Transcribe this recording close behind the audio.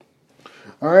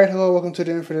Alright, hello, welcome to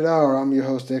the Infinite Hour. I'm your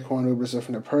host, Daquan Ubers,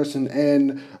 Infinite Person,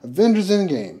 and Avengers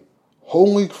Endgame.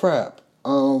 Holy crap.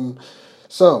 Avengers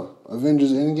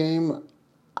Endgame,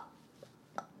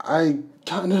 I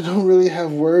kind of don't really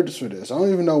have words for this. I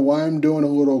don't even know why I'm doing a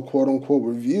little quote-unquote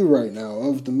review right now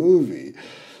of the movie.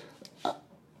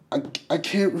 I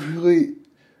can't really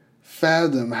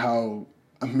fathom how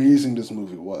amazing this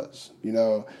movie was.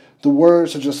 The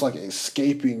words are just like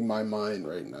escaping my mind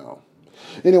right now.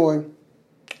 Anyway,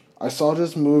 I saw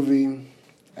this movie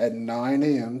at 9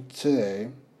 a.m. today,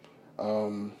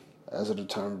 as of the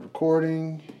time of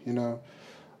recording,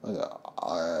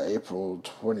 April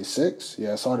 26th.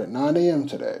 Yeah, I saw it at 9 a.m.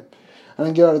 today. I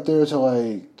didn't get out there till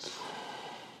like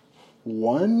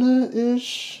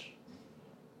 1-ish.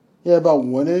 Yeah, about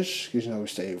 1-ish, because, we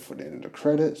stayed for the end of the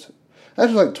credits.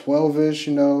 Actually, like 12-ish,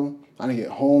 I didn't get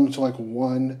home till like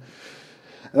 1.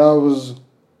 And I was,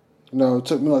 it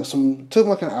took me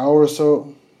like an hour or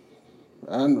so.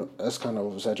 And that's kind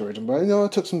of exaggerating, but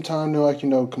it took some time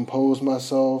to compose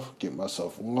myself, get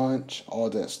myself lunch, all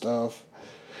that stuff.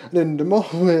 And then the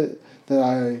moment that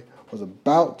I was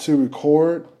about to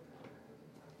record,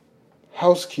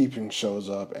 housekeeping shows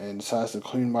up and decides to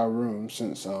clean my room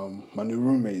since my new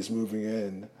roommate is moving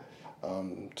in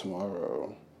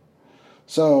tomorrow.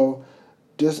 So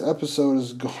this episode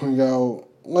is going out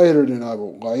later than I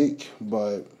would like,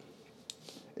 but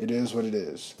it is what it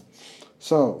is.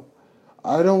 So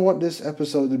I don't want this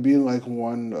episode to be like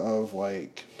one of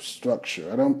like structure.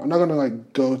 I'm not gonna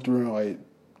like go through and like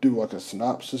do like a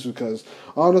synopsis because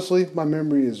honestly my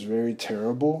memory is very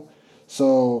terrible.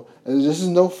 So this is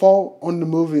no fault on the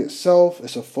movie itself.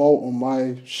 It's a fault on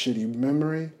my shitty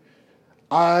memory.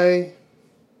 I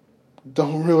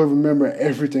don't really remember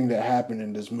everything that happened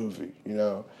in this movie.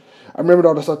 I remembered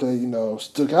all the stuff that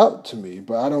stuck out to me,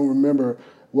 but I don't remember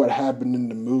what happened in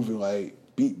the movie like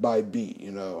beat by beat.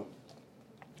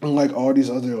 Unlike all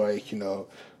these other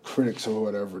critics or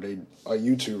whatever, they like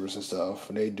YouTubers and stuff,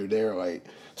 and they do their like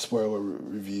spoiler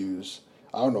reviews.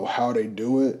 I don't know how they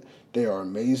do it. They are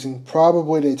amazing.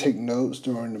 Probably they take notes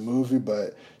during the movie,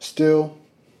 but still,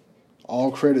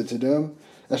 all credit to them.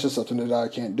 That's just something that I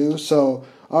can't do. So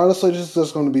honestly, this is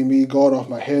just going to be me going off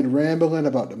my head rambling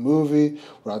about the movie,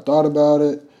 what I thought about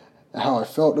it, and how I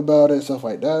felt about it, stuff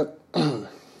like that.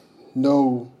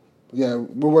 No. Yeah,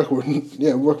 we're working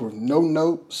with no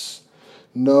notes,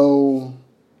 no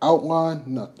outline,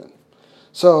 nothing.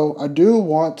 So I do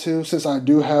want to, since I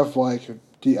do have like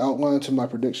the outline to my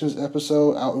predictions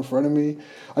episode out in front of me,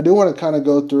 I do want to kind of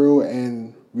go through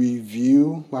and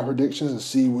review my predictions and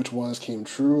see which ones came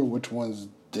true or which ones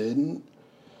didn't.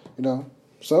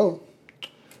 So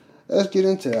let's get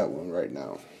into that one right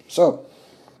now. So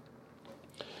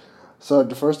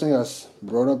the first thing I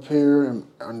wrote up here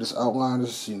on this outline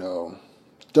is,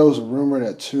 there was a rumor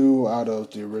that 2 out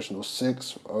of the original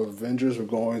 6 Avengers were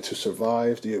going to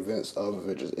survive the events of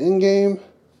Avengers Endgame.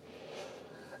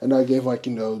 And I gave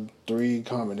 3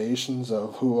 combinations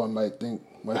of who I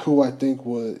think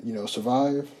would,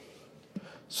 survive.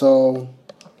 So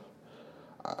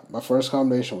my first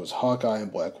combination was Hawkeye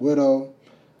and Black Widow.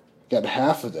 Got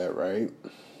half of that right.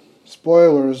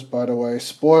 Spoilers, by the way.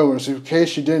 Spoilers. In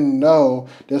case you didn't know,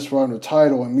 this was on the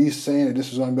title, and me saying that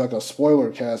this was going to be like a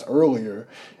Spoilercast earlier,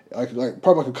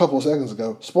 probably a couple of seconds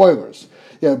ago. Spoilers.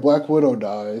 Yeah, Black Widow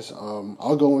dies.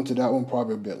 I'll go into that one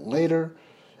probably a bit later,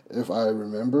 if I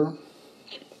remember.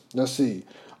 Let's see.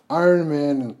 Iron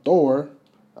Man and Thor.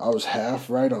 I was half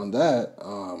right on that.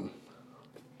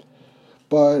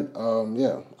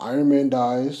 Yeah, Iron Man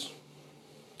dies.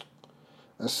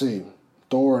 Let's see.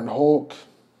 Thor and Hulk.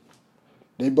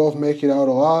 They both make it out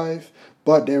alive,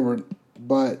 but they were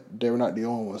not the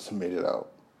only ones who made it out.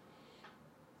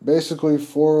 Basically,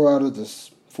 4 out of the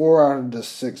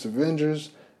 6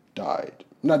 Avengers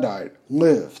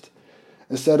lived.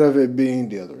 Instead of it being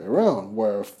the other way around,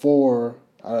 where 4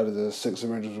 out of the 6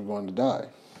 Avengers were going to die.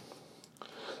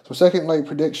 So second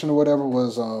prediction or whatever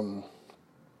was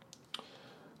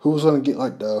who was going to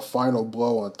get the final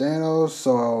blow on Thanos.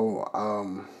 So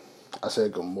I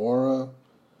said Gamora.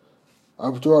 I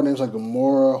threw out names like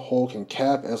Gamora, Hulk, and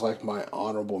Cap as my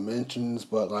honorable mentions,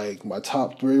 but my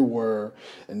top 3 were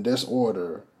in this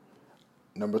order.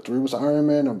 Number 3 was Iron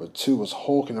Man, number 2 was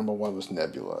Hulk, and number 1 was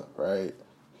Nebula, right?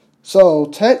 So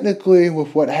technically,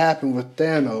 with what happened with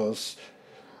Thanos,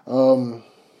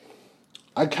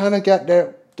 I kind of got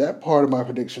that part of my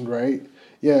prediction right.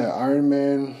 Yeah, Iron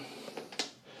Man,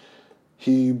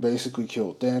 he basically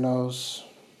killed Thanos,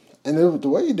 and the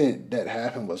way that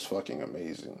happened was fucking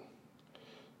amazing.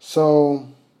 So,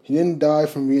 he didn't die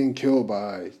from being killed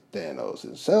by Thanos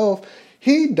himself.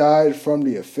 He died from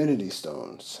the Infinity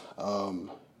Stones.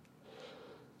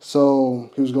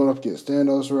 So he was going up against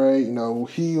Thanos, right?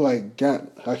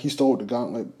 He stole the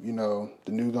gauntlet,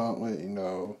 the new gauntlet,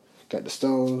 got the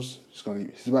stones.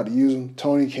 He's about to use them.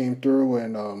 Tony came through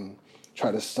and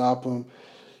tried to stop him.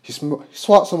 He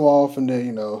swats him off, and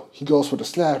then he goes for the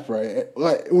snap, right?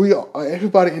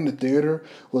 Everybody in the theater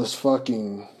was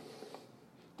fucking.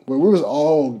 Well, we was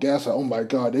all gassed. Like, oh my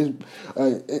god!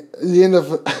 The end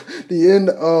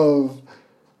of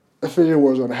Infinity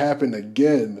War is going to happen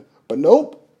again, but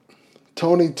nope.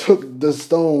 Tony took the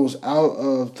stones out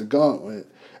of the gauntlet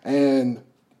and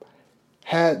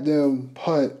had them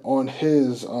put on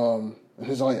his glove,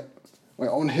 his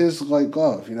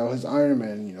Iron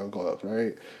Man, glove,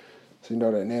 right? So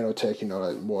that nanotech,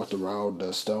 morphed around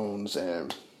the stones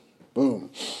and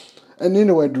boom. And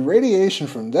anyway, the radiation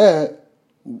from that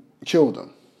killed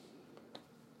him.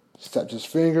 Snapped his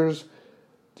fingers.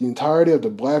 The entirety of the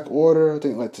Black Order, I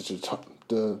think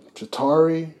the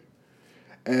Chitauri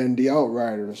and the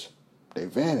Outriders, they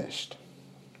vanished.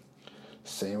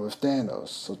 Same with Thanos.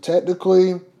 So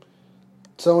technically,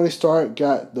 Tony Stark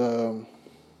got the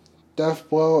death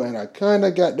blow, and I kind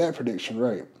of got that prediction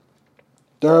right.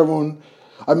 Third one,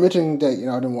 I mentioned that I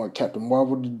didn't want Captain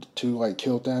Marvel to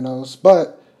kill Thanos,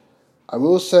 but I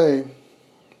will say,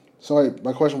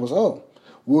 my question was,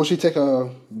 will she take a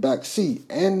back seat?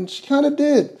 And she kind of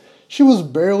did. She was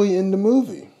barely in the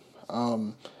movie.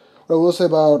 What I will say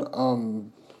about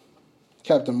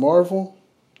Captain Marvel,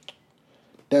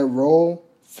 that role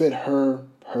fit her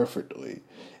perfectly.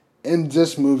 In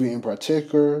this movie in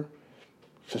particular,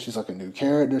 because she's a new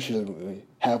character, she doesn't really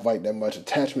have that much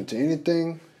attachment to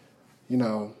anything,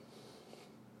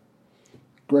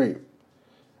 great.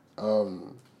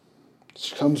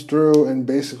 She comes through and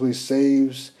basically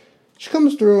saves. She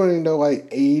comes through and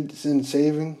aids in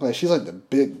saving. She's the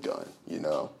big gun,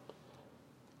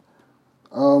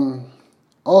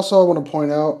 Also, I want to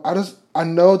point out, I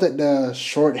know that the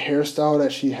short hairstyle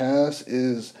that she has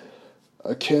is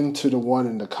akin to the one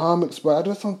in the comics, but I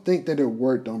just don't think that it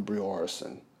worked on Brie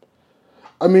Larson.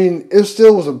 I mean, it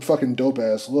still was a fucking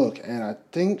dope-ass look, and I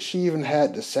think she even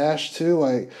had the sash, too.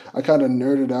 I kind of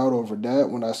nerded out over that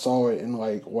when I saw it in,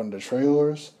 one of the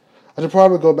trailers. I should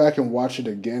probably go back and watch it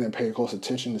again and pay close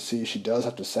attention to see if she does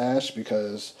have the sash,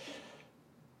 because,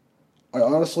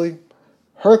 honestly,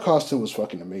 her costume was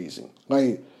fucking amazing.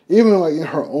 Even, in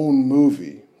her own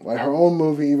movie,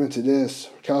 even to this,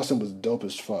 her costume was dope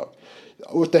as fuck.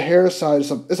 With the hair side,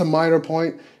 it's a minor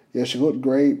point. Yeah, she looked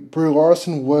great. Brie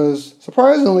Larson was,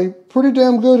 surprisingly, pretty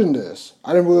damn good in this.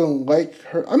 I didn't really like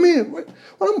her. I mean,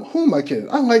 who am I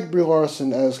kidding? I like Brie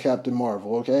Larson as Captain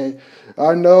Marvel, okay?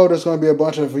 I know there's going to be a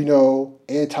bunch of,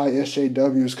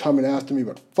 anti-SJWs coming after me,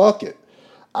 but fuck it.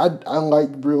 I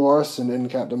liked Brie Larson in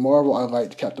Captain Marvel. I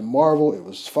liked Captain Marvel. It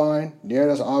was fine. Yeah,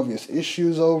 there's obvious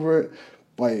issues over it.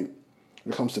 When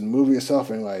it comes to the movie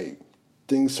itself and,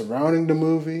 things surrounding the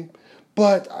movie.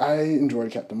 But I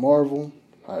enjoyed Captain Marvel.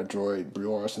 I enjoyed Brie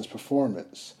Larson's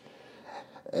performance.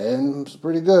 And it was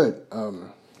pretty good.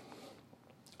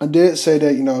 I did say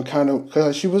that, kind of,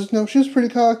 because she was pretty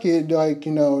cocky,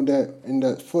 that in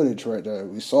that footage, right, that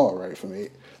we saw, right, from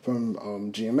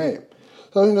GMA.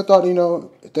 So, I thought,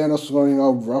 Thanos was going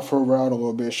to, rough her around a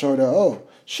little bit, show that,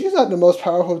 she's not the most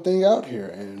powerful thing out here,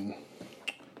 and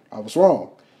I was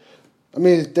wrong. I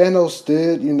mean, Thanos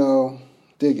did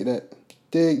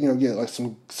get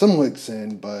some licks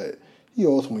in, but he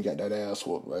ultimately got that ass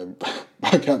whooped, right,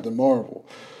 by Captain Marvel.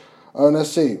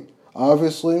 Let's see.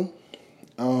 Obviously,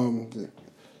 the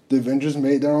Avengers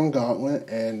made their own gauntlet,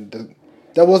 and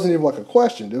that wasn't even a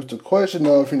question. It was the question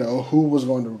of, who was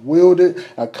going to wield it.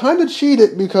 I kind of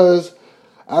cheated because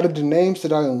out of the names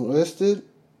that I enlisted,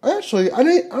 actually, I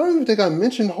don't even think I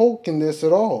mentioned Hulk in this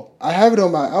at all. I have it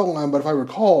on my outline, but if I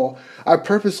recall, I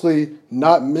purposely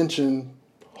not mentioned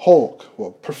Hulk,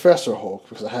 Professor Hulk,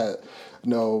 because I had,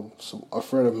 a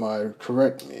friend of mine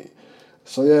correct me.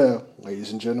 So yeah,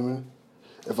 ladies and gentlemen,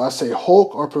 if I say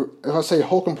Hulk or Professor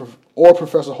Hulk,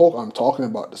 I'm talking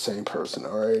about the same person.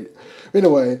 All right.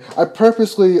 Anyway, I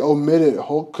purposely omitted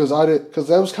Hulk because I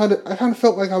kind of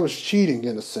felt like I was cheating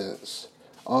in a sense.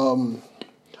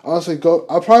 Honestly,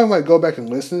 I probably might go back and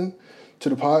listen to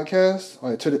the podcast,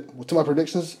 to my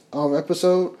predictions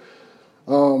episode,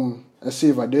 and see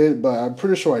if I did. But I'm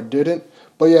pretty sure I didn't.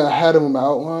 But yeah, I had him in my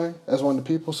outline as one of the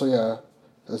people. So yeah,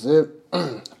 that's it.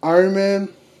 Iron Man,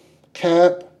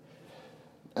 Cap,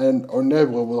 or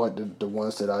Nebula were the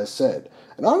ones that I said.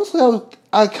 And honestly,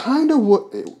 I kind of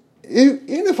would, even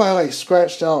if I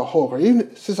scratched out Hulk, or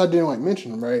even since I didn't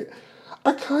mention him, right,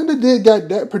 I kind of did get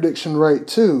that prediction right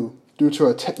too, due to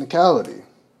a technicality.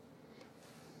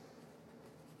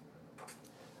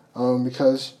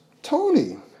 because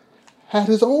Tony had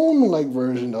his own like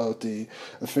version of the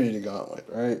Infinity Gauntlet,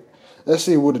 right? Let's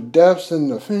see, will the deaths in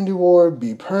the Infinity War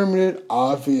be permanent?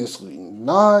 Obviously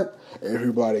not.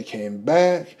 Everybody came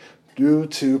back due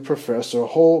to Professor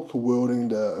Hulk wielding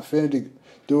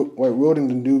wielding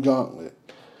the new gauntlet.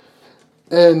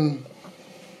 And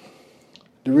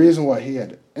the reason why he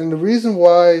had it, and the reason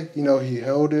why, he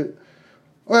held it,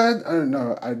 well, I don't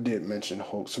know, I did mention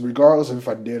Hulk. So regardless of if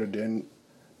I did or didn't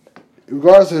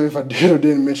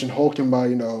mention Hulk in my,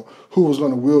 who was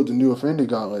going to wield the new Infinity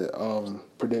Gauntlet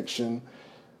prediction,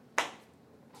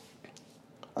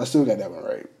 I still got that one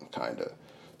right, kind of.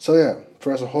 So yeah,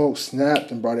 Professor Hulk snapped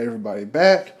and brought everybody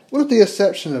back, with the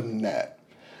exception of Nat.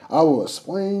 I will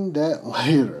explain that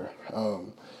later.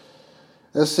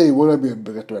 Let's see, will there be a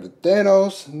bigger threat to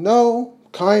Thanos? No,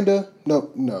 kinda,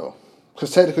 no.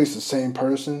 Because technically it's the same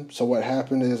person, so what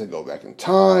happened is they go back in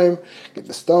time, get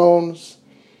the stones,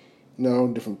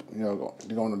 different, they're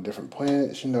going to different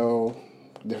planets,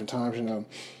 different times,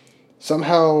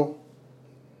 Somehow,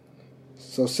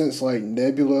 so since, like,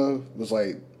 Nebula was,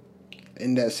 like,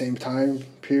 in that same time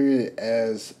period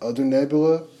as other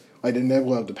Nebula, like the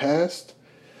Nebula of the past,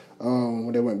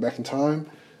 when they went back in time,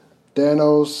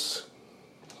 Thanos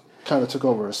kind of took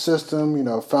over her system,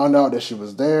 found out that she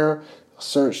was there,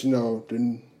 searched,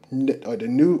 the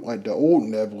old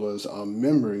Nebula's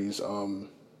memories, and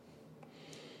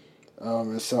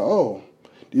so,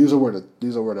 these are where the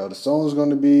other stones are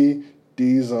going to be.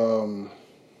 This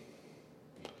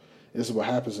is what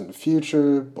happens in the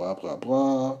future. Blah blah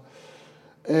blah,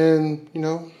 and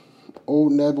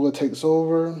old Nebula takes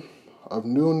over of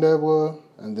new Nebula,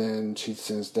 and then she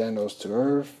sends Thanos to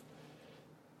Earth.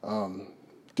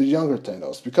 The younger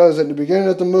Thanos, because at the beginning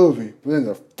of the movie, within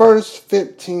the first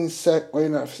 15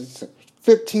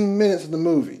 minutes of the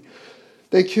movie,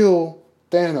 they kill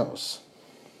Thanos.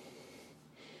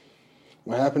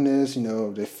 What happened is,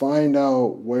 they find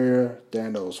out where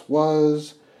Thanos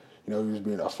was. He was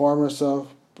being a farmer and stuff.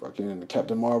 Fucking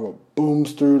Captain Marvel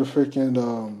booms through the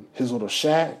freaking his little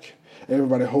shack.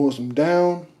 Everybody holds him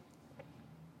down.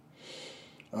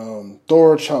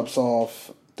 Thor chops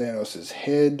off Thanos'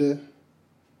 head.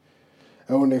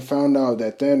 And when they found out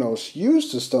that Thanos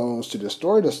used the stones to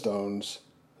destroy the stones,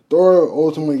 Thor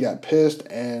ultimately got pissed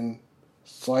and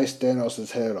sliced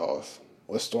Thanos' head off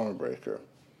with Stormbreaker.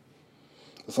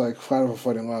 It's like kind of a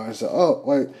funny line. He said,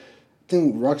 I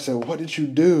think Rock said, "What did you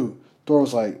do?" Thor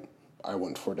was like, "I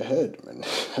went for the head," man.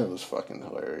 It was fucking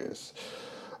hilarious.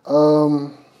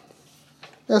 So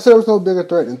there was no bigger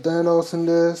threat than Thanos in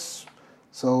this.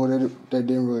 So they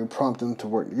didn't really prompt them to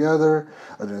work together,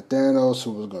 other than Thanos,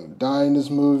 who was going to die in this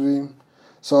movie.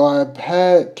 So I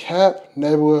had Cap,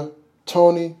 Nebula,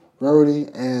 Tony,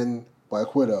 Rhodey, and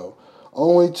Black Widow.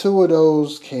 Only two of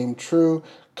those came true.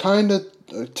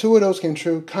 Two of those came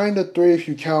true. Kind of three if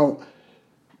you count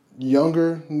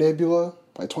younger Nebula,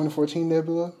 like 2014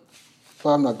 Nebula. But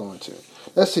I'm not going to.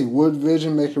 Let's see, would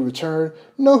Vision make a return?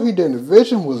 No, he didn't.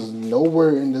 Vision was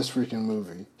nowhere in this freaking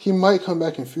movie. He might come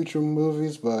back in future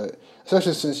movies, but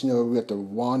especially since, we got the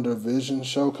WandaVision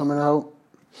show coming out,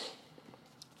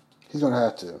 he's going to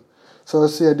have to. So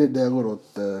let's see, I did that little,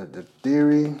 the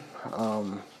theory.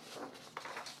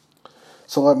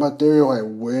 So like my theory, like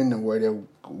when and where they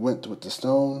went with the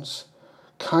stones,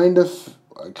 kind of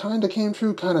came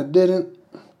true, kind of didn't.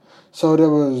 So there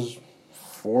was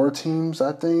 4 teams,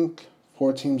 I think.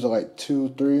 4 teams are like 2,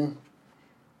 3.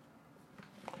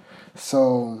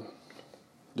 So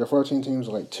there are 14 teams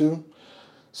are like 2.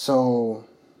 So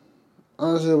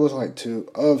honestly, it was like 2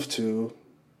 of 2.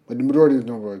 Like the majority of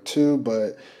them were 2,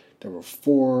 but there were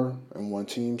 4 in one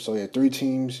team. So yeah, 3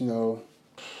 teams. 3,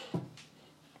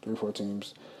 4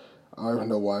 teams. I don't even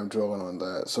know why I'm drilling on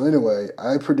that. So anyway,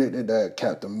 I predicted that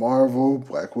Captain Marvel,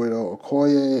 Black Widow,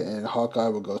 Okoye, and Hawkeye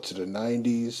would go to the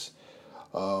 90s.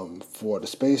 For the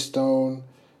Space Stone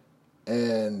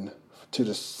and to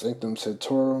the Sanctum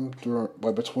Sanctorum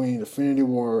between Infinity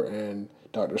War and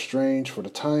Doctor Strange for the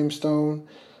Time Stone.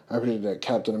 I predicted that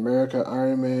Captain America,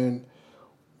 Iron Man,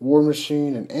 War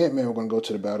Machine, and Ant-Man were going to go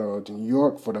to the Battle of New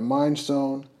York for the Mind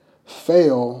Stone,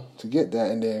 fail to get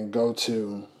that, and then go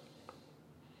to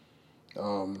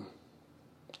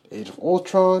Age of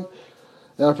Ultron.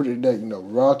 And I predicted that,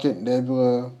 Rocket,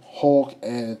 Nebula, Hulk,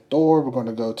 and Thor were going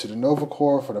to go to the Nova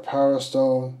Corps for the Power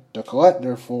Stone, the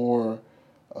Collector for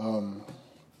the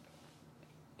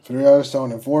Reality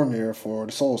Stone, and Vormir for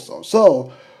the Soul Stone.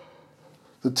 So,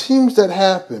 the teams that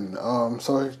happened,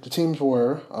 so the teams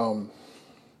were,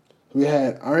 we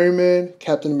had Iron Man,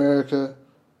 Captain America,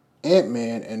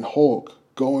 Ant-Man, and Hulk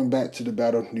going back to the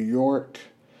Battle of New York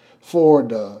for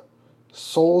the not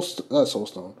Soul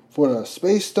Stone, for the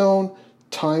Space Stone,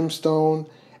 Time Stone,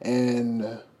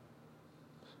 and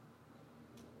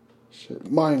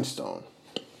Mind Stone.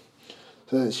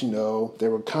 So that, they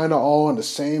were kind of all in the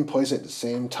same place at the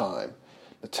same time.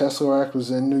 The Tesseract was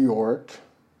in New York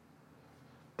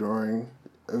during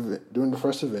the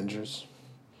first Avengers.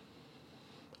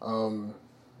 The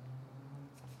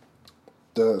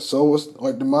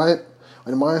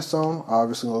Mind Stone,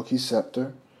 obviously Loki's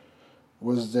scepter,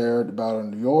 was there at the Battle of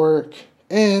New York,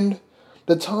 and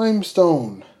the Time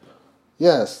Stone.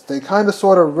 Yes, they kind of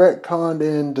sort of retconned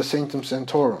in the Sanctum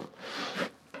Sanctorum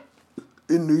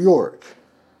in New York.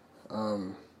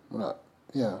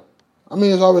 Yeah. I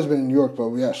mean, it's always been in New York, but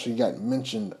we actually got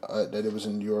mentioned that it was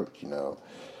in New York,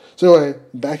 So anyway,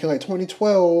 back in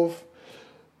 2012,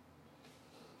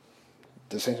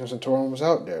 the Sanctum Sanctorum was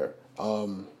out there.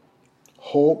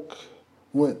 Hulk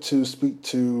went to speak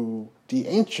to the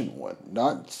Ancient One,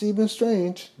 not Stephen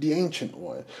Strange, the Ancient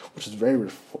One, which is very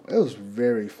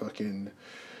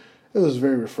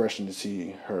refreshing to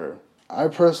see her. I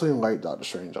personally like Doctor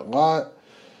Strange a lot,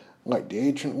 like the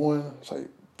Ancient One. It's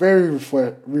very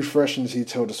refreshing to see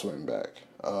Tilda Swinton back.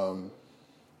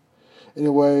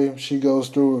 Anyway, she goes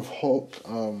through with Hulk,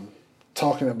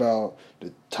 talking about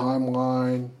the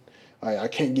timeline. I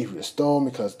can't give you the stone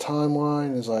because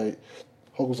timeline is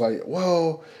Hulk was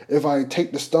well, if I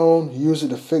take the stone, use it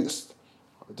to fix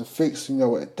what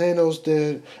Thanos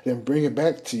did, and bring it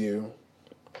back to you,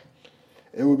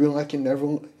 it would be like you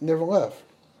never left,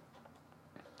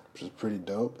 which is pretty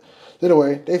dope.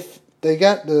 Anyway, they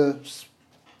got the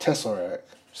Tesseract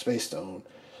Space Stone.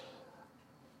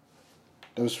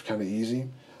 That was kind of easy.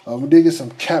 We did get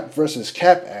some Cap versus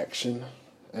Cap action,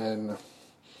 and it's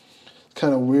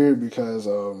kind of weird because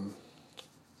you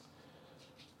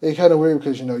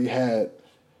had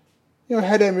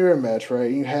that mirror match,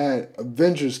 right? You had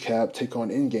Avengers Cap take on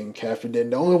Endgame Cap, and then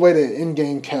the only way that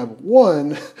Endgame Cap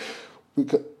won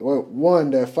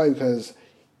that fight because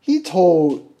he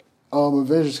told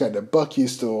Avengers Cap that Bucky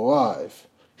is still alive.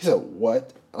 He said,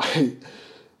 "What?"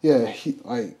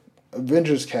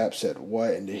 Avengers Cap said,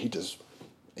 "What?" And then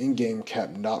Endgame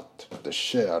Cap knocked the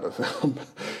shit out of him.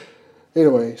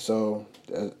 Anyway, so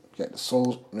got the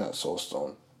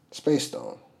Space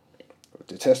Stone, with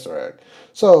the Tesseract.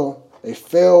 So they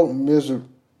failed miserably.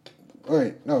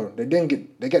 Wait, no, they didn't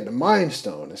get. They got the Mind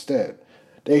Stone instead.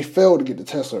 They failed to get the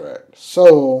Tesseract.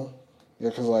 So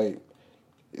because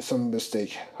some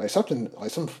mistake, something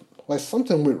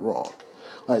went wrong.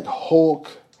 Hulk,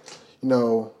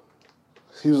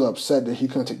 he was upset that he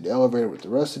couldn't take the elevator with the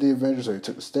rest of the Avengers, so he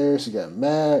took the stairs. He got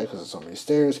mad because of so many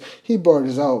stairs. He brought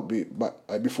his out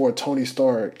before Tony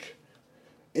Stark,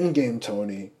 in-game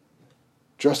Tony,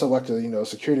 dressed up like a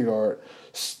security guard,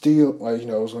 was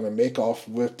going to make off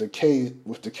with the case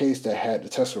that had the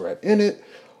Tesseract in it.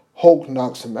 Hulk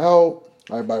knocks him out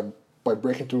by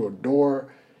breaking through a door.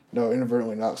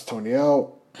 Inadvertently knocks Tony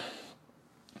out.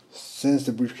 Sends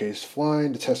the briefcase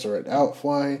flying, the Tesseract out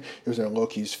flying. It was at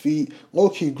Loki's feet.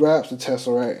 Loki grabs the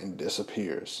Tesseract and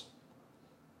disappears.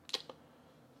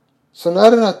 So now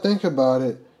that I think about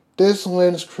it, this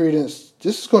lends credence.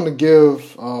 This is going to give,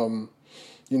 it's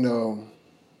going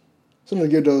to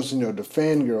give those, the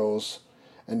fangirls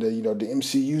and the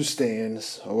MCU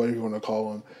stands, or whatever you want to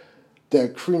call them,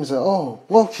 that credence that,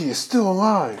 Loki is still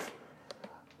alive.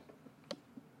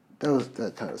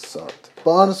 That kind of sucked.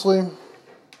 But honestly,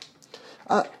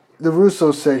 the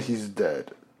Russos say he's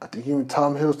dead. I think even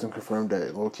Tom Hiddleston confirmed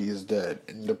that Loki is dead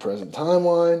in the present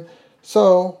timeline.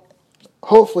 So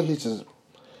hopefully he's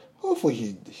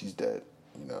dead.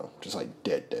 Just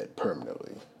dead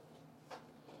permanently.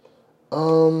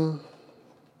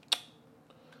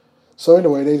 So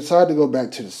anyway, they decided to go back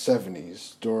to the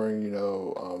 70s during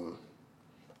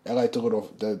at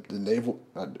the naval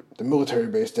the military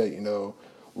base that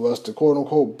was the quote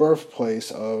unquote birthplace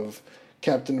of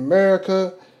Captain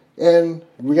America, and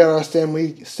we got our Stan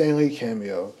Lee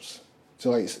cameos.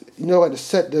 So to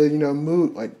set the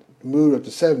mood of the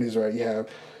 70s, right? You have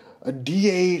a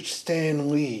DH Stan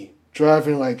Lee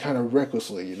driving kind of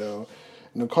recklessly, in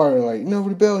the car,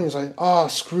 rebellion. He's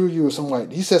screw you, or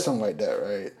something he said something like that,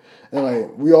 right? And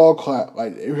we all clapped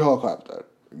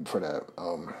for that.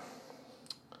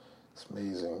 It's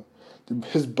amazing.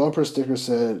 His bumper sticker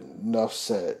said "Enough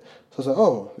said."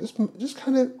 So I was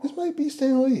this might be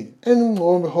Stan Lee. And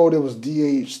lo and behold, it was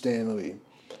DH Stan Lee.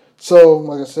 So,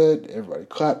 like I said, everybody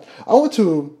clapped. I want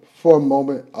to, for a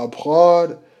moment,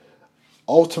 applaud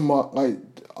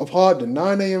the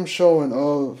 9 a.m. showing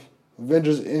of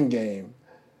Avengers Endgame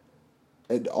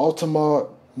at Altamont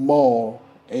Mall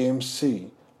AMC.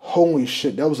 Holy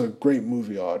shit, that was a great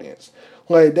movie audience.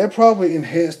 Like, that probably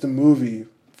enhanced the movie,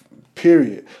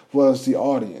 period, was the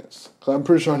audience. Because I'm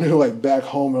pretty sure I knew, like, back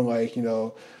home in, like,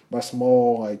 my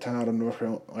small, like, town of North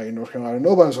Carolina,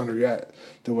 nobody's going to react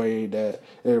the way that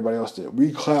everybody else did.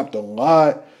 We clapped a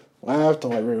lot, laughed,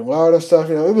 and, like, very loud and stuff.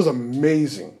 It was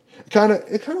amazing. It kind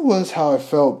of was how I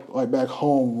felt, like, back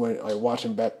home when, like,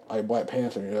 watching like, Black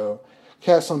Panther,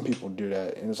 Had some people do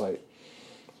that, and it's like,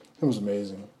 it was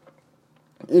amazing.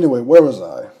 Anyway, where was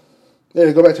I? Yeah,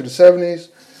 they go back to the 70s.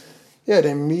 Yeah,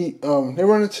 they meet, they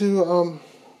run into,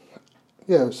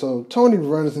 so Tony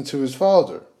runs into his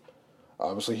father.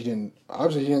 Obviously, he didn't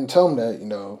tell him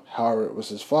that, Howard was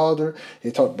his father.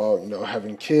 He talked about,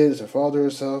 having kids and father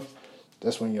and stuff.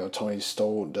 That's when, Tony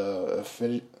stole the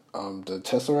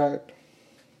Tesseract.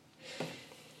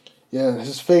 Yeah,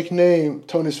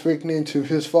 Tony's fake name to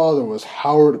his father was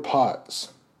Howard Potts.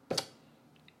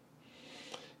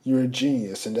 You're a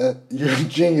genius,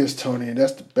 Tony, and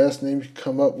that's the best name you can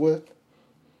come up with.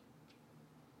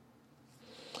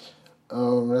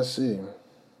 Let's see.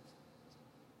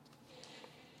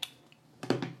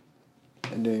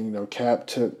 And then, Cap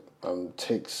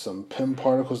takes some PIM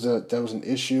particles that was an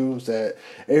issue, that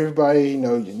everybody,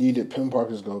 you needed PIM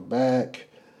particles to go back.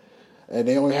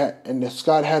 And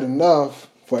Scott had enough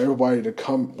for everybody to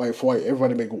come,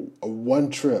 everybody to make a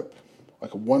one trip,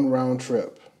 like a one round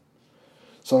trip.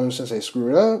 So since they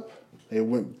screwed up, they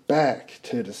went back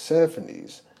to the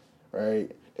 70s,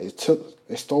 right? They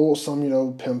stole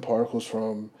some, PIM particles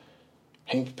from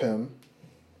Hank Pym.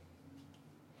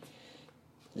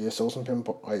 Yeah,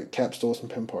 Cap stole some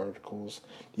PIM particles.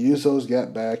 Used those,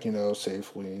 got back,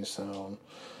 safely and sound.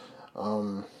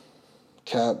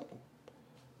 Cap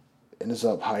ends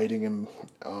up hiding in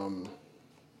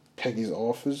Peggy's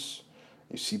office.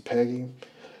 You see Peggy.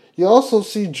 You also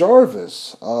see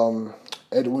Jarvis.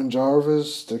 Edwin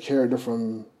Jarvis, the character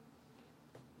from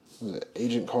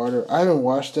Agent Carter. I haven't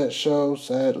watched that show,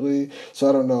 sadly, so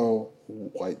I don't know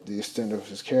the extent of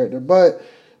his character. But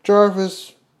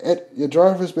Jarvis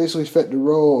basically fit the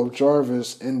role of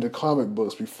Jarvis in the comic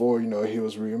books before he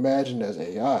was reimagined as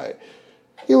AI.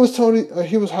 He was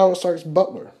Howard Stark's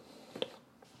butler.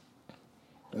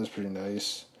 It was pretty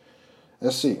nice.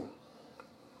 Let's see.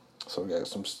 So we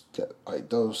got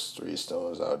those 3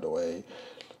 stones out of the way.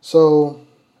 So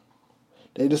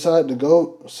they decided to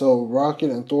go. So Rocket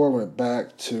and Thor went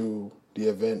back to the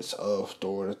events of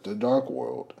Thor: The Dark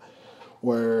World,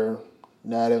 where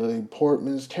Natalie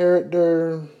Portman's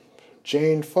character,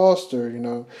 Jane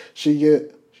Foster, she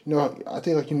get, I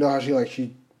think how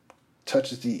she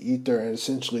touches the ether and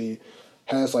essentially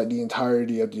has the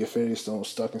entirety of the Infinity Stone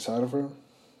stuck inside of her.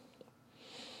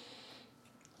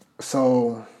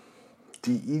 So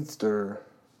the ether.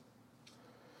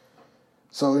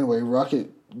 So anyway, Rocket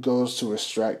goes to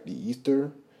extract the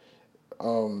ether.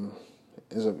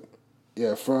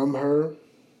 From her.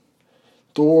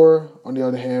 Thor, on the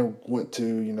other hand, went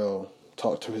to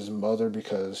talk to his mother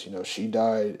because she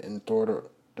died in Thor: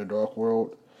 The Dark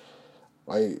World.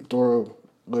 Thor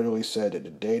literally said that the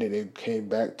day that they came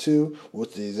back to was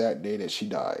the exact day that she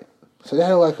died. So they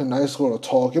had a nice little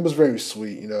talk. It was very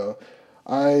sweet.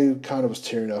 I kind of was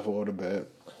tearing up a little bit.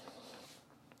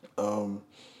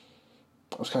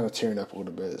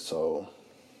 So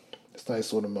it's a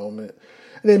nice little moment.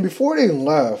 And then before they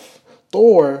left,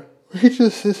 Thor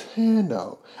reaches his hand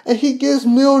out, and he gives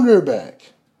Mjolnir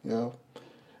back.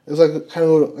 It's kind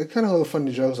of a little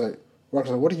funny joke. It's Rock's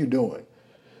 "What are you doing?"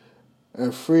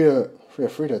 And Frida, I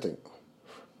think,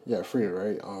 Frida,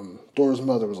 right? Thor's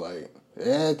mother was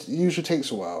 "Yeah, it usually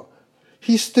takes a while."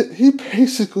 He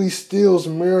basically steals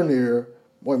Mjolnir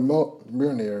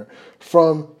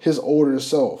from his older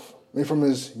self. From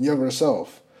his younger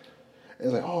self.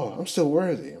 And it's "Oh, I'm still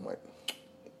worthy." I'm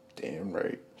damn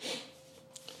right.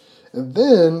 And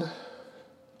then,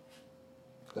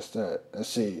 that's that. Let's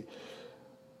see.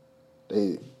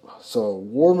 So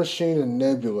War Machine and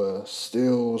Nebula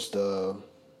steals the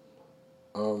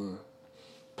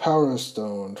Power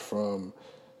Stone from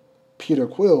Peter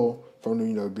Quill from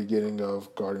the beginning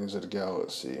of Guardians of the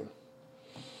Galaxy.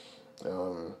 They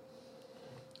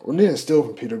didn't steal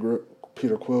from Peter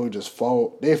Quill.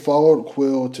 They followed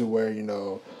Quill to where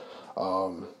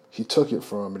he took it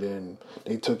from, and then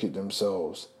they took it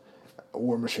themselves.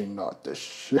 War Machine knocked the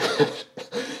shit.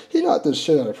 He knocked the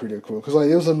shit out of Peter Quill because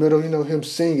it was in the middle, him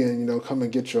singing, "Come and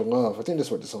get your love." I think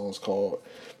that's what the song's called.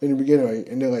 In the beginning,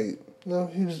 and they're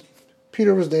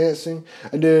Peter was dancing,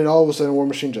 and then all of a sudden, War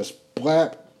Machine just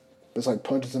blap. It's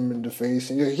punches him in the face,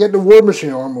 and he had the War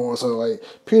Machine armor on, so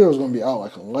Peter was gonna be out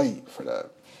like a light for that.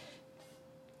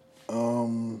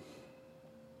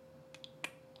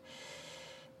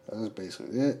 That's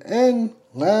basically it. And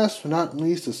last but not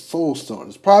least, the Soul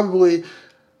Stone.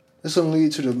 This will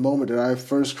lead to the moment that I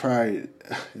first cried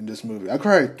in this movie. I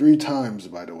cried 3 times,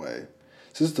 by the way.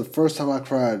 This is the first time I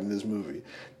cried in this movie.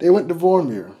 They went to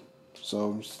Vormir.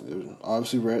 So,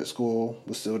 obviously, Red Skull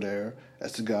was still there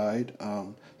as the guide.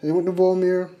 They went to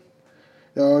Vormir.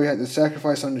 You had to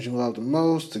sacrifice something that you loved the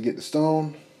most to get the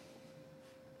stone.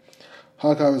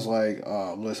 Hawkeye was like,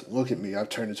 listen, look at me. I've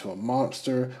turned into a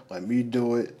monster. Let me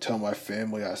do it. Tell my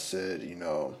family I said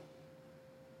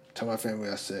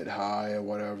hi or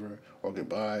whatever, or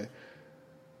goodbye.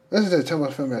 Tell my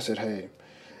family I said hey.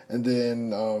 And then,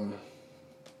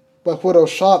 Black Widow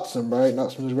shocks him, right?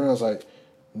 Knocks him to the ground. I was like,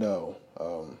 no,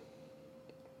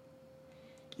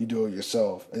 you do it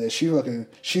yourself. And then she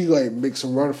makes a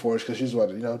run for it because she's about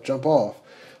to, jump off.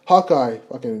 Hawkeye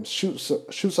fucking shoots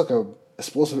like a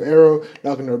explosive arrow,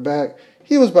 knocking her back.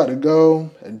 He was about to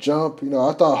go and jump.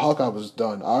 I thought Hawkeye was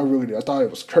done. I really did. I thought it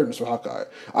was curtains for Hawkeye.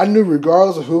 I knew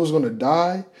regardless of who was going to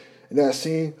die in that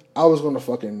scene, I was going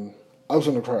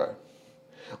to cry.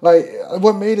 Like,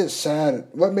 what made it sad,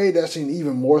 what made that scene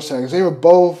even more sad, because they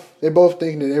both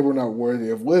thinking that they were not worthy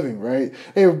of living, right?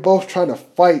 They were both trying to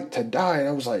fight to die, and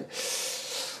I was like,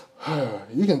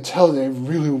 you can tell they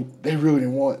really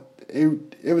didn't want,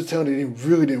 it was telling they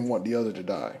really didn't want the other to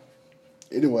die.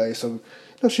 Anyway, so,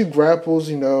 she grapples,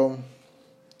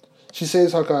 she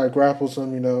saves Hawkeye, grapples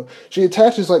him, she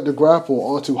attaches, the grapple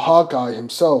onto Hawkeye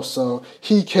himself, so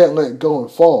he can't let go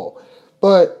and fall.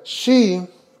 But he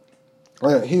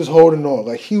was holding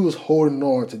on. He was holding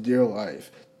on to dear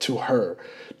life to her.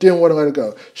 Didn't want to let it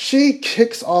go. She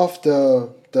kicks off the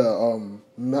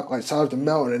side of the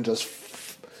mountain and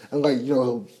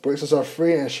breaks herself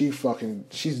free, and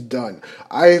she's done.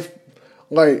 I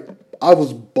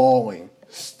was bawling,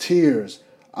 tears.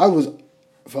 I was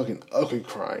fucking ugly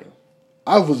crying.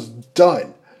 I was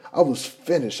done. I was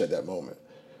finished at that moment.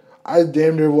 I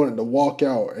damn near wanted to walk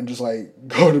out and just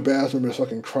go to the bathroom and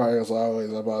fucking cry as loudly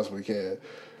as I possibly can.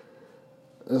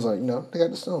 It was they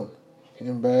got the stone.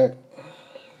 Came back.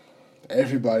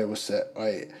 Everybody was sad.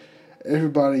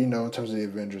 Everybody, in terms of the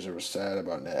Avengers, they were sad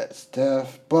about Nat's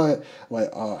death. But,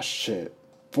 oh shit.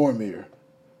 Vormir.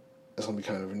 It's going to be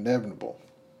kind of inevitable.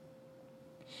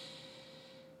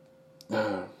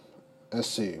 Let's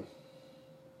see.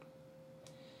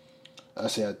 I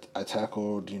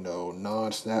tackled,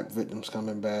 non-snap victims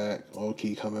coming back,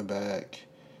 Loki coming back,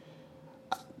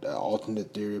 the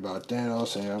alternate theory about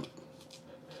Thanos, and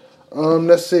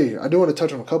let's see. I do want to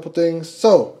touch on a couple things.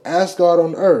 So, Asgard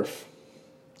on Earth.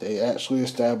 They actually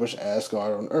established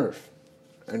Asgard on Earth.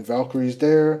 And Valkyrie's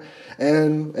there,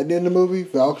 and at the end of the movie,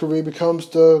 Valkyrie becomes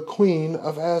the queen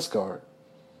of Asgard.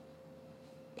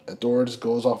 And Thor just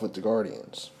goes off with the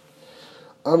Guardians.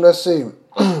 Let's see.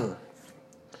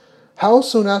 How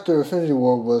soon after Infinity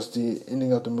War was the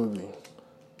ending of the movie?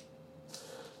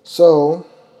 So,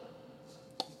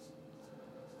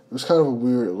 it was kind of a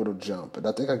weird little jump, but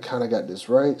I think I kind of got this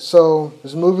right. So,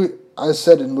 this movie, I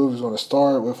said the movie was going to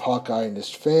start with Hawkeye and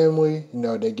his family.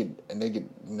 They get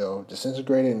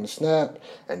disintegrated in the snap,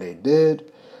 and they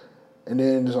did. And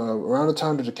then around the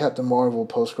time to the Captain Marvel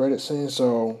post-credit scene,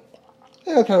 so,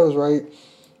 yeah, I kind of was right.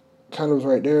 Kind of was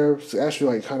right there. It's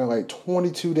actually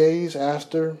 22 days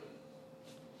after.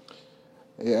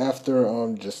 After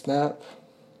the snap.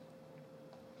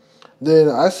 Then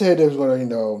I said they was going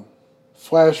to,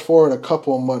 flash forward a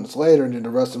couple of months later, and then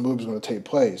the rest of the movie is going to take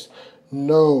place.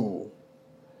 No.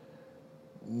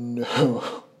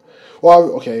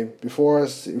 Well, okay. Before I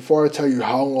tell you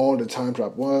how long the time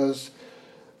drop was,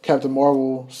 Captain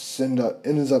Marvel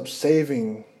ends up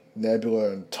saving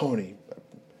Nebula and Tony.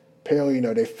 Apparently,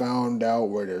 they found out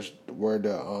where the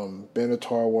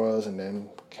Benatar was, and then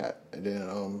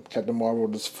Captain Marvel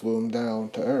just flew him down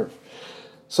to Earth.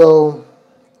 So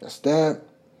that's that.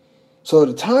 So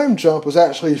the time jump was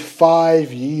actually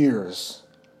 5 years.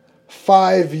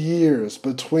 5 years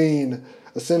between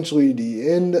essentially the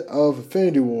end of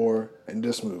Infinity War and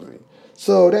this movie.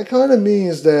 So that kind of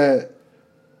means that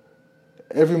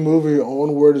every movie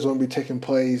onward is going to be taking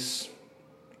place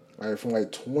from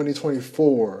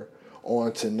 2024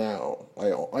 on to now.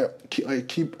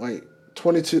 Keep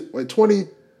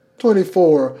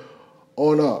 2024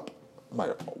 on up.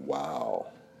 I'm wow.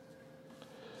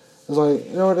 It's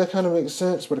that kind of makes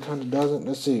sense, but it kind of doesn't.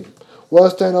 Let's see.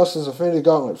 Was Thanos' Infinity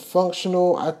Gauntlet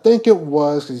functional? I think it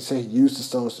was, because he said he used the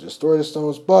stones to destroy the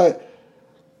stones, but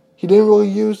he didn't really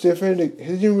use his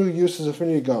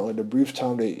Infinity Gauntlet the brief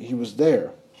time that he was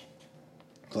there.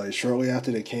 Shortly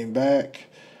after they came back,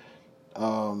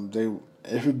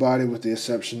 everybody with the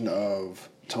exception of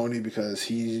Tony because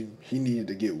he needed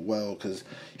to get well because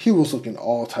he was looking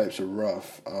all types of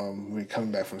rough when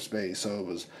coming back from space. So it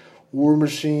was War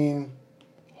Machine,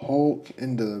 Hulk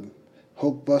in the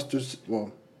Hulkbusters,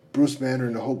 well, Bruce Banner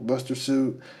in the Hulkbuster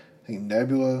suit, I think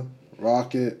Nebula,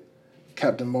 Rocket,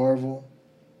 Captain Marvel,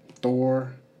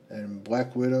 Thor, and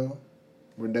Black Widow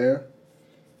were there.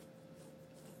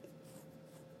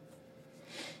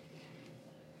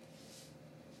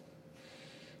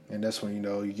 And that's when,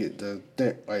 you get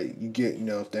Thanos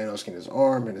getting his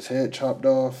arm and his head chopped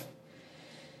off.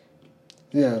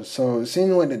 Yeah, so it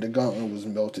seemed like that the gauntlet was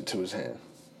melted to his hand.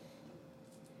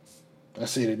 I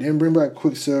see they didn't bring back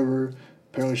Quicksilver.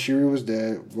 Apparently Shuri was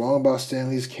dead. Wrong about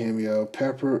Stanley's cameo.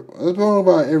 Pepper. I was wrong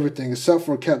about everything except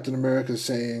for Captain America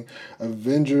saying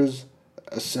Avengers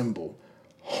Assemble.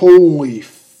 Holy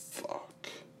fuck.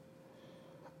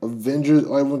 Avengers,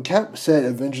 like when Cap said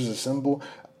Avengers Assemble,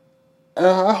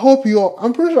 I hope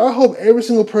I hope every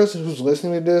single person who's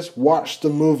listening to this watched the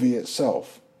movie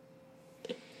itself.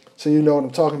 So you know what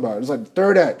I'm talking about. It's like the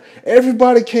third act.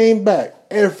 Everybody came back.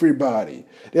 Everybody.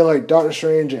 They're like Doctor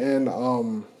Strange and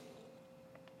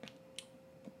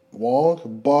Wong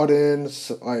brought in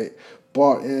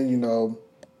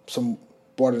some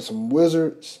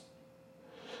wizards.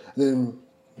 Then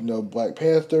Black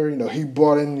Panther. He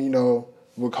brought in the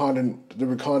Wakandan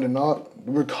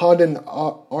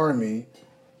army.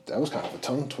 That was kind of a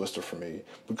tongue twister for me.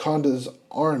 Wakanda's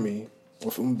army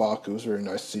with M'Baku. It's very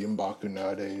nice to see M'Baku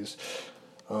nowadays.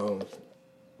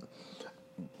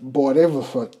 Boy, they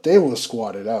were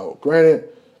squatted out. Granted,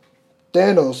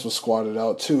 Thanos was squatted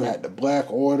out too. Had the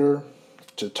Black Order,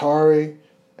 Chitauri,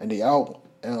 and a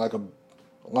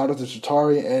lot of the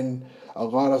Chitauri and a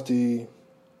lot of the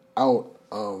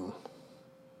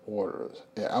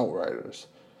Outriders.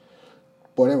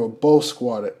 Boy, they were both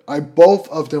squatted. Both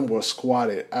of them were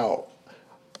squatted out.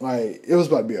 Like, it was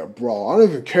about to be a brawl. I don't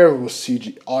even care if it was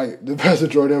CG. The best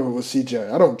droid ever was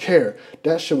CGI. I don't care.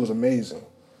 That shit was amazing.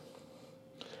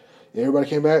 Everybody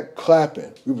came back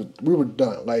clapping. We were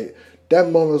done. Like, that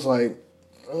moment was like,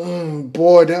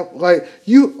 boy, that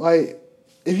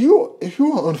if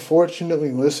you are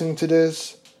unfortunately listening to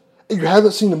this and you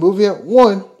haven't seen the movie yet,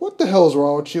 one, what the hell is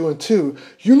wrong with you? And two,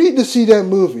 you need to see that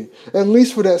movie, at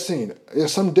least for that scene. If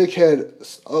some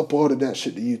dickhead uploaded that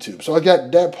shit to YouTube. So I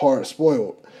got that part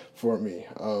spoiled for me.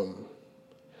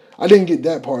 I didn't get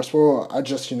that part spoiled. I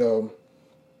just, yeah,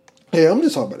 I'm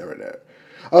just talking about that right now.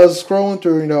 I was scrolling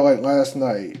through, last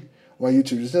night on my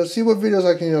YouTube just to see what videos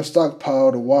I can,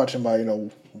 stockpile to watch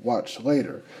and watch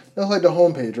later. That's like the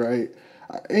homepage, right?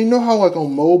 And you know how,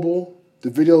 on mobile, the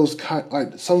videos,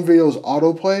 some videos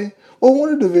autoplay? Well,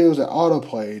 one of the videos that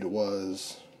autoplayed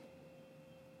was,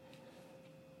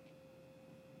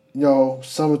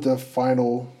 some of the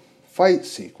final fight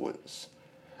sequence.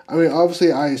 I mean,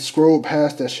 obviously, I scrolled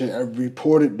past that shit and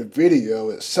reported the video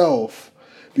itself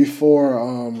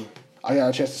before, I got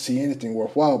a chance to see anything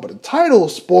worthwhile, but the title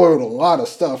spoiled a lot of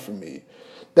stuff for me.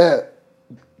 That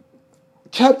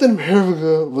Captain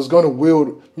America was going to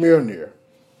wield Mjolnir.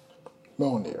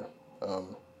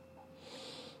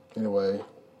 Anyway,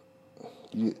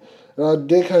 I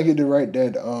did kind of get to write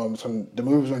that the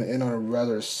movie was going to end on a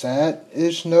rather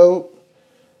sad-ish note,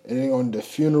 ending on the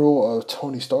funeral of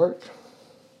Tony Stark.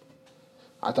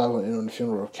 I thought it would end on the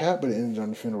funeral of Cap, but it ended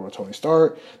on the funeral of Tony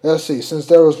Stark. Let's see. Since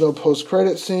there was no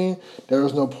post-credit scene, there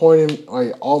was no point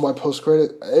in all my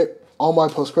post-credit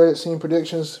scene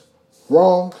predictions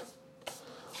wrong.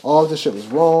 All of this shit was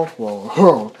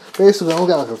wrong. Basically, I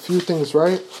only got a few things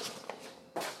right.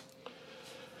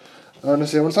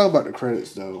 Let's see. I'm gonna talk about the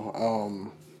credits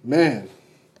though. Man,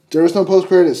 there was no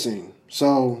post-credit scene,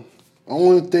 so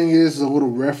only thing is a little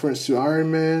reference to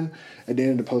Iron Man at the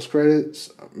end of the post-credits.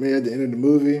 At the end of the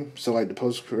movie. So, the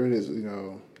post-credits,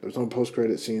 there's no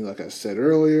post-credit scene, like I said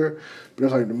earlier. But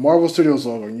there's, the Marvel Studios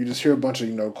logo, and you just hear a bunch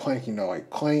of, clank,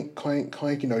 clank, clank,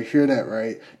 clank, you hear that,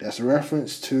 right? That's a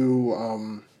reference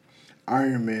to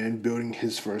Iron Man building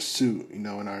his first suit, in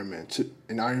Iron Man 2,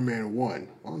 in Iron Man 1.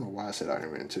 I don't know why I said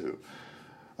Iron Man 2.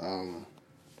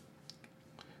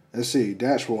 Let's see, the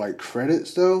actual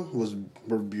credits though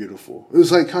were beautiful. It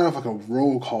was kind of like a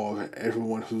roll call of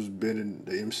everyone who's been in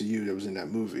the MCU that was in that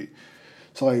movie.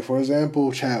 So for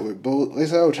example, Chadwick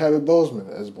Boseman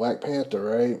as Black Panther,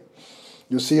 right?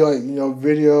 You'll see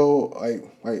video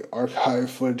archive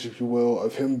footage, if you will,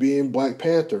 of him being Black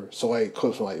Panther. So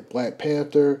clips from Black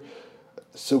Panther,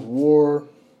 Civil War,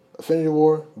 Infinity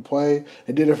War, play.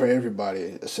 They did it for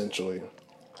everybody essentially.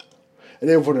 And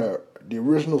then for the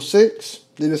original 6,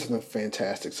 they did something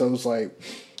fantastic. So it was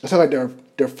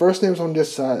their first names on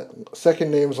this side,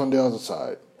 second names on the other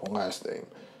side, last name,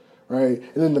 right?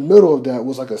 And in the middle of that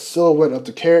was like a silhouette of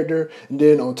the character, and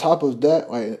then on top of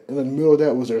that, like in the middle of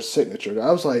that was their signature.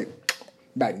 I was like,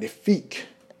 magnifique.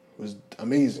 It was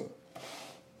amazing.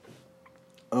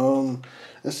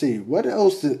 Let's see. Where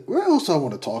else I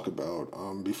want to talk about?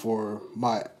 Before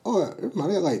I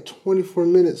got like 24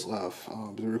 minutes left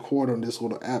to record on this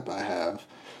little app I have.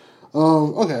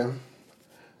 Okay.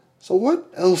 So what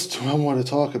else do I want to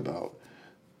talk about?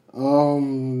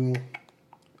 Oh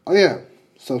yeah.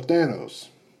 So Thanos.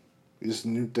 This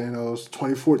new Thanos,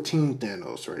 2014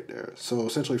 Thanos right there. So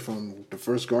essentially from the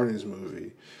first Guardians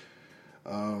movie.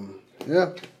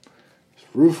 Yeah. It's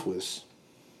ruthless.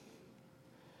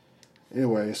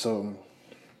 Anyway, so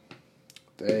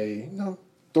they,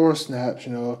 Thor snaps,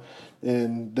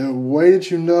 and the way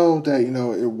that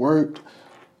that, it worked,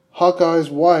 Hawkeye's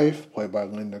wife, played by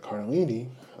Linda Cardellini,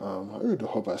 I really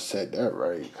hope I said that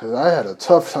right, because I had a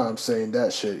tough time saying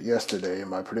that shit yesterday in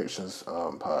my predictions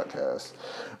podcast.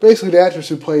 Basically, the actress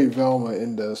who played Velma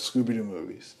in the Scooby-Doo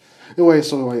movies. Anyway,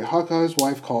 so like Hawkeye's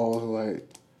wife calls, like,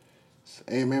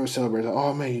 Ant-Man was celebrating, like,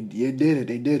 oh man, they did it.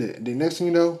 And the next thing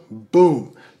you know,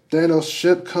 boom, Thanos'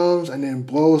 ship comes and then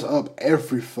blows up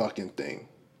every fucking thing.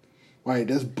 Right?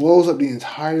 Just blows up the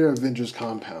entire Avengers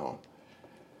compound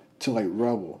to like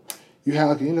rubble. You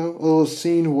have, a little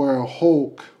scene where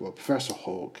Professor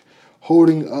Hulk,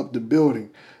 holding up the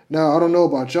building. Now, I don't know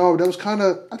about y'all, but I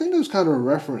think that was kind of a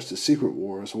reference to Secret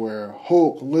Wars, where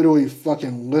Hulk literally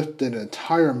fucking lifted an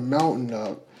entire mountain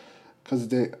up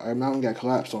because a mountain got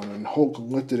collapsed on him, and Hulk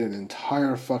lifted an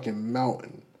entire fucking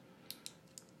mountain.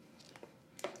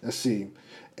 Let's see,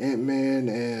 Ant-Man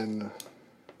and,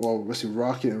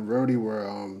 Rocket and Rhodey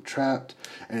were trapped,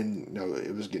 and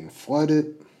it was getting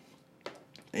flooded.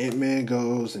 Ant-Man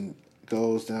goes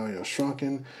down,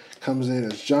 shrunken, comes in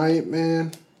as Giant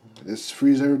Man, just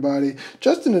frees everybody,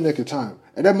 just in the nick of time.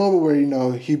 At that moment where,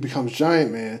 he becomes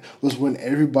Giant Man was when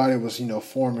everybody was,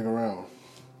 forming around.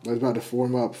 They was about to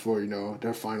form up for,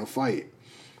 their final fight.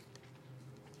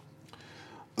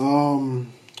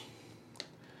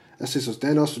 Let's see, so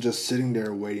Thanos was just sitting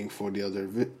there waiting for Tony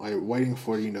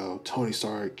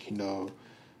Stark,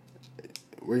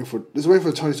 waiting for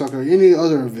Tony Stark or any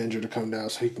other Avenger to come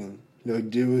down so he can,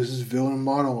 do his villain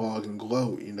monologue and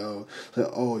gloat, say,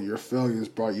 oh, your failures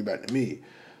brought you back to me.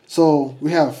 So we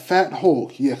have Fat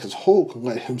Hulk, because Hulk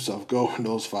let himself go in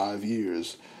those 5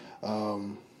 years.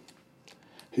 So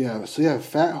you have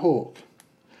Fat Hulk,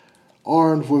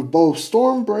 armed with both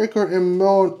Stormbreaker and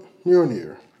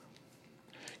Mjolnir.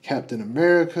 Captain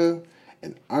America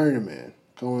and Iron Man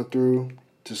going through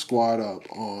to squad up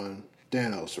on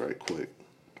Thanos right quick.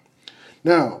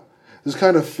 Now, it's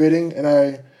kind of fitting,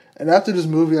 and after this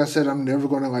movie, I said I'm never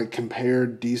going to compare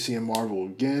DC and Marvel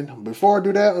again. Before I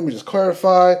do that, let me just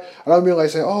clarify. I don't mean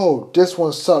say, oh, this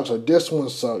one sucks or this one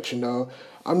sucks.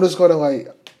 I'm just going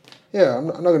to I'm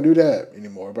not going to do that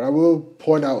anymore. But I will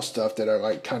point out stuff that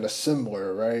are kind of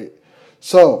similar, right?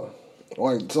 So,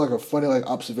 it's a funny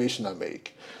observation I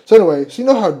make. So anyway, so you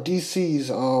know how DC's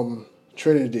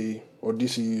Trinity or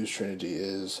DCU's Trinity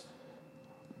is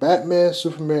Batman,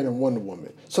 Superman, and Wonder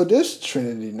Woman. So this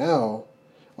Trinity now,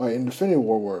 in Infinity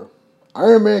War, were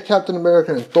Iron Man, Captain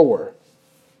America, and Thor.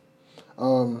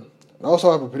 I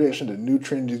also have a prediction the new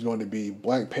Trinity is going to be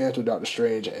Black Panther, Doctor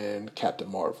Strange, and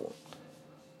Captain Marvel.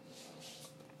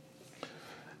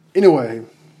 Anyway,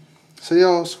 so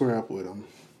y'all square up with them.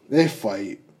 They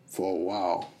fight for a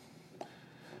while.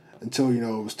 Until,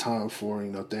 it was time for,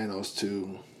 Thanos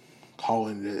to call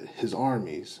in his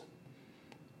armies.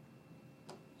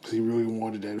 Because he really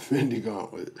wanted that Infinity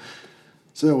Gauntlet.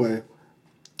 So anyway,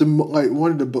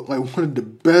 one of the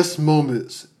best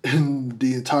moments in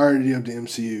the entirety of the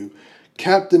MCU,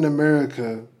 Captain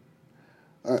America,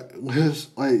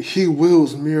 he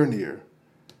wields Mjolnir.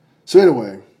 So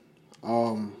anyway,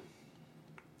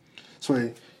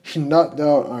 he knocked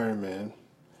out Iron Man.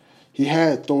 He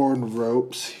had Thor in the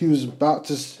ropes. He was about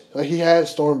to, he had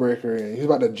Stormbreaker in. He was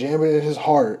about to jam it in his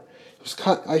heart.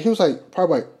 He was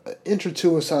probably an inch or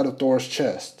two inside of Thor's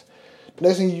chest. The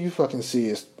next thing you fucking see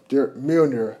is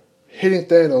Mjolnir hitting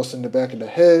Thanos in the back of the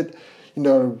head.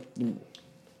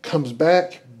 Comes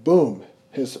back, boom.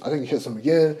 I think he hits him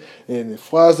again, and it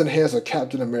flies in the hands of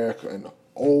Captain America. And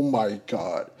oh my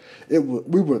God,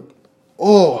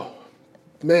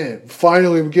 man,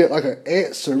 finally we get an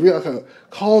answer. We get a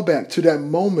callback to that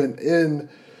moment in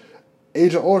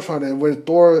Age of Ultron, and when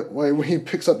Thor, when he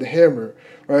picks up the hammer,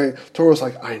 right? Thor was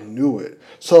like, I knew it.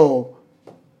 So,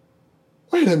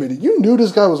 wait a minute, you knew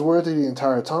this guy was worthy the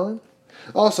entire time?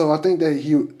 Also, I think that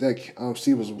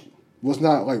Steve was was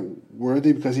not like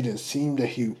worthy because he didn't seem that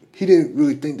he didn't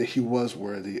really think that he was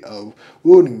worthy of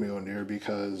wielding Mjolnir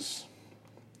because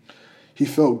he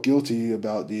felt guilty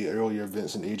about the earlier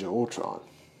events in Age of Ultron.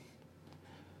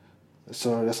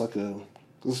 So that's like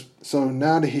so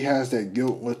now that he has that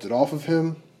guilt lifted off of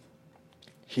him,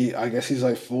 I guess he's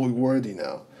like fully worthy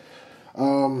now.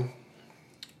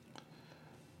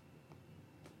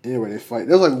 Anyway, they fight.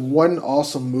 There's like one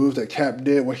awesome move that Cap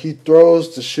did where he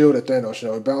throws the shield at Thanos.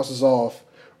 It bounces off,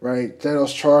 right?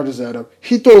 Thanos charges at him.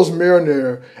 He throws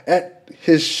Mjolnir at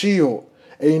his shield.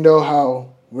 And you know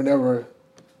how whenever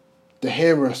the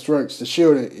hammer strikes the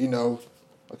shield,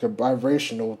 like a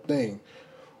vibrational thing.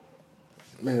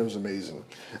 Man, it was amazing.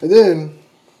 And then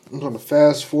I'm going to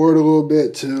fast forward a little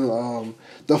bit to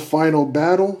the final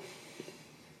battle.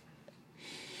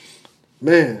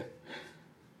 Man,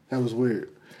 that was weird.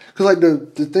 Because like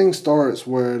the thing starts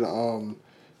where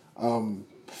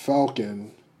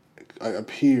Falcon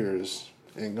appears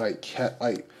and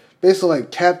basically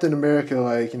like Captain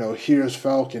America hears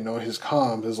Falcon on his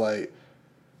comms is like,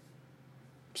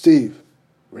 Steve,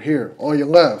 we're here on your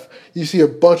left. You see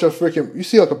you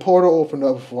see like a portal open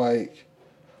up with like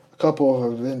a couple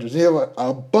of Avengers. You have like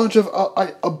a bunch of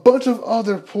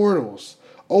other portals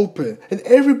open and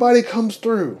everybody comes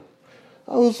through.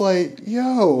 I was like,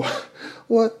 yo,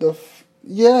 what the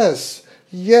yes.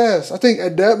 I think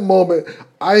at that moment,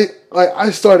 I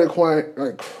started crying.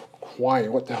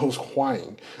 What the hell's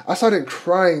crying? I started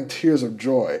crying tears of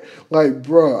joy. Like,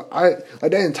 bro,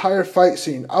 that entire fight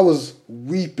scene, I was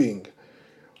weeping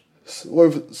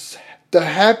with the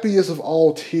happiest of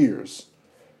all tears.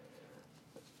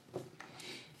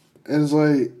 And it's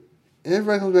like,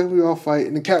 everybody comes back, we all fight,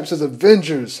 and the Cap says,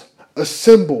 Avengers,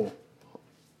 assemble.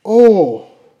 Oh.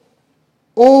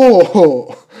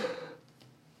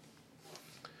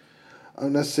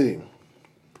 Let's see.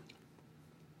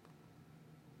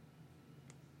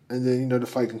 And then, the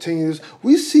fight continues.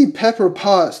 We see Pepper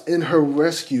Potts in her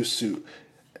rescue suit.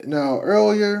 Now,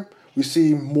 earlier, we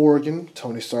see Morgan,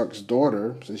 Tony Stark's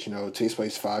daughter, since, it takes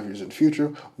place 5 years in the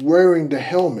future, wearing the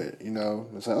helmet,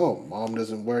 It's like, oh, Mom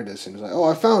doesn't wear this. And it's like, oh,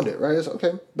 I found it, right? It's like,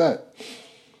 okay, bet.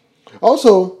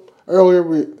 Also, earlier,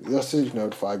 you'll see, the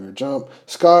 5-year jump.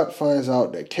 Scott finds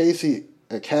out that Cassie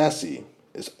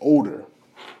is older.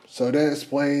 So that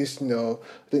explains, I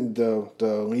think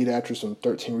the lead actress from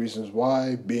 13 Reasons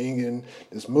Why being in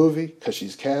this movie, because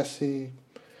she's Cassie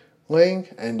Lang,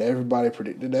 and everybody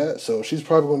predicted that. So she's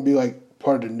probably going to be like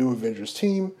part of the new Avengers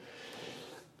team.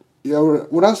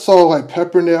 When I saw like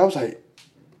Pepper in there, I was like,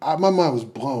 my mind was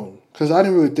blown. Because I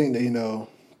didn't really think that,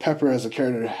 Pepper as a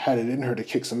character had it in her to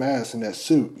kick some ass in that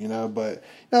suit, But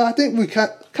I think we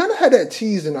kind of had that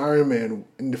teased in Iron Man,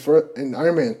 in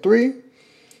Iron Man 3,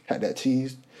 had that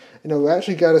teased. We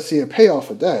actually got to see a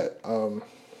payoff of that.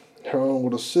 Her own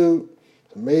little suit,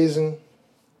 amazing.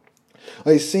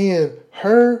 Like seeing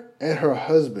her and her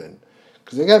husband,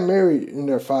 because they got married in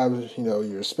their 5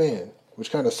 year span, which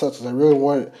kind of sucks. Because I really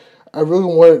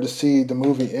wanted to see the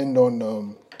movie end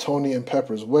on Tony and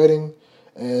Pepper's wedding,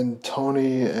 and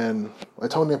Tony and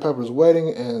Pepper's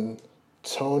wedding, and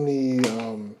Tony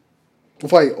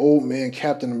with like old man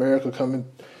Captain America coming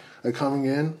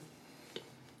in.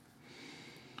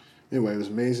 Anyway, it was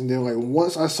amazing. Then, like,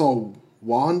 once I saw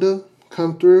Wanda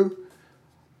come through,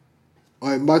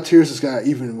 like, my tears just got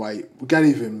even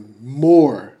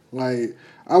more. Like,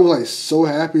 I was, like, so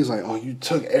happy. It's like, oh, you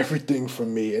took everything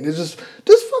from me. And it's just,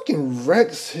 this fucking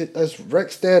wrecks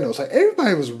Thanos. Like,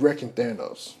 everybody was wrecking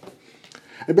Thanos.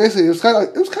 And basically, it was kind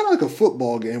of like a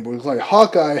football game, but it was like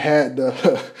Hawkeye had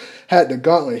the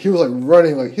gauntlet. He was like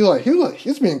running, like he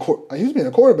was being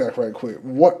a quarterback right quick.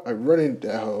 Running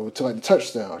to like the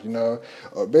touchdown,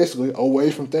 basically away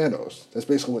from Thanos. That's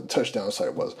basically what the touchdown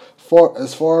site was,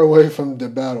 as far away from the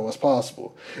battle as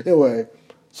possible. Anyway,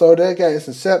 so that guy is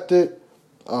intercepted.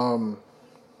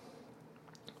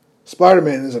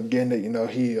 Spider-Man ends up getting it.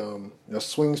 He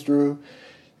swings through.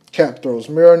 Cap throws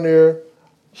Mjolnir.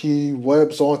 He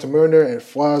webs onto Mjolnir and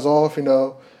flies off, and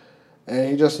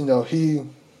he just, he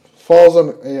falls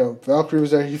on, Valkyrie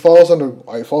was there. He falls on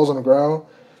the ground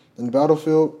in the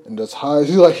battlefield and just hides.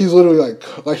 He's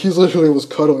literally was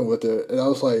cuddling with it, and I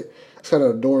was like, it's kind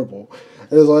of adorable.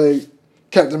 And it's like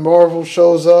Captain Marvel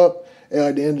shows up, and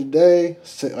at the end of the day,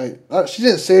 she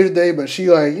didn't save the day, but she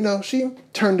she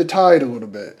turned the tide a little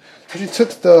bit. So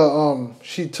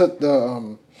she took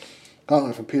the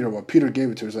gauntlet from Peter. Well, Peter gave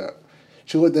it to her.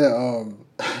 She looked at,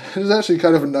 it was actually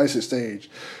kind of a nice exchange.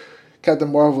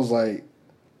 Captain Marvel's like,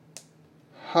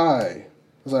 hi. I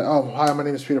was like, oh, hi, my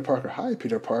name is Peter Parker. Hi,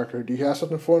 Peter Parker. Do you have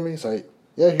something for me? He's like,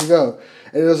 Yeah, here you go.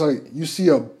 And it's like, you see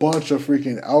a bunch of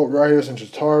freaking Outriders and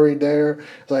Chitauri there.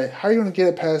 It's like, how are you going to get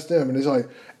it past them? And it's like,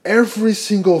 every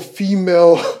single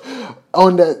female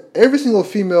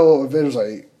Avengers,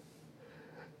 like,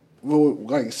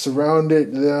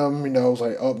 surrounded them, it was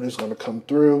like, oh, it's gonna come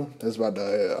through. It's about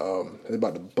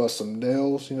to bust some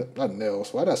nails, not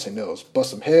nails. Why did I say nails?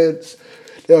 Bust some heads.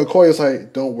 Okoye's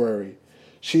like, don't worry,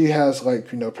 she has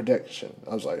protection.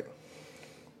 I was like,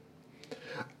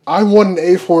 I want an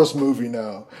A-Force movie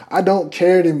now. I don't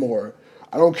care anymore.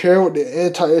 I don't care what the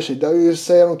anti-SJW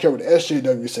say. I don't care what the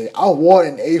SJW say. I want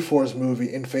an A-Force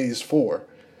movie in Phase 4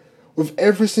 with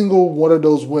every single one of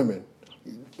those women.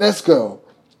 Let's go.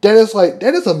 That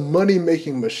is a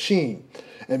money-making machine.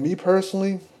 And me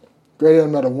personally, granted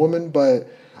I'm not a woman, but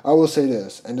I will say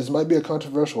this, and this might be a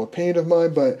controversial opinion of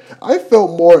mine, but I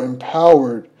felt more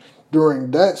empowered during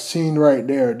that scene right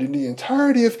there than the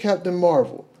entirety of Captain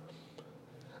Marvel.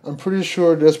 I'm pretty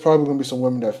sure there's probably going to be some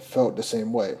women that felt the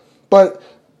same way. But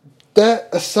that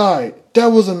aside, that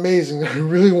was amazing. I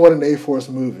really want an A-Force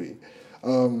movie.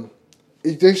 In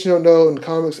case you don't know, in the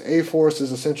comics, A-Force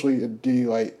is essentially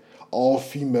the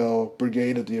all-female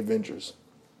brigade of the Avengers.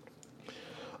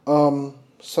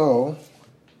 So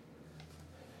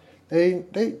they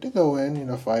go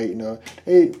in, fight,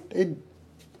 they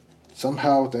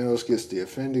somehow Thanos gets the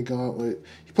Infinity Gauntlet.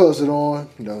 He puts it on,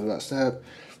 about snap.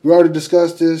 We already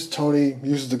discussed this. Tony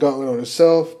uses the gauntlet on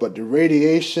himself, but the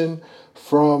radiation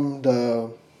from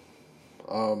the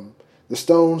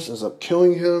stones ends up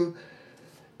killing him.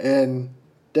 And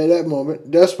at that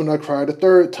moment, that's when I cried a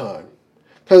third time.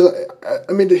 Because,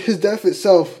 his death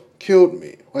itself killed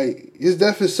me. His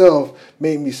death itself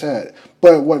made me sad.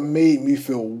 But what made me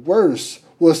feel worse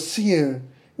was seeing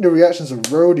the reactions of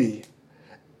Rhodey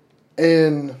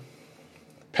and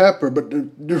Pepper. But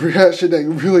the reaction that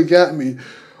really got me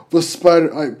was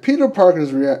Peter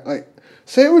Parker's reaction.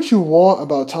 Say what you want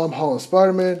about Tom Holland's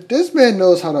Spider-Man, this man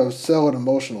knows how to sell an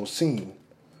emotional scene.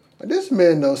 This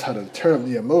man knows how to turn up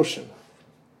the emotion.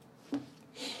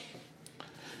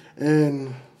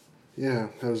 And yeah,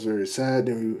 that was very sad.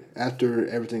 Then after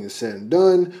everything is said and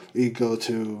done, we go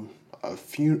to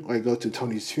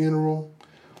Tony's funeral,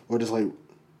 or just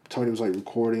Tony was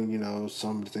recording,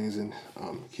 some of the things, and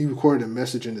he recorded a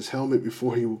message in his helmet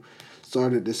before he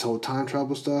started this whole time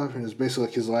travel stuff, and it's basically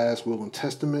his last will and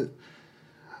testament.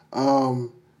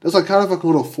 There's kind of a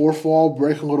little fourth wall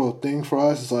breaking little thing for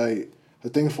us. It's the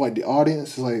thing for the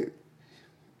audience is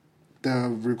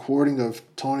the recording of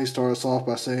Tony starts off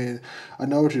by saying, I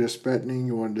know what you're expecting,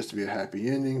 you wanted this to be a happy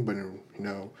ending, but in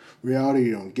reality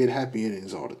you don't get happy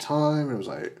endings all the time. And it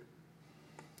was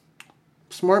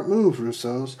smart move,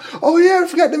 Russo's. Oh yeah, I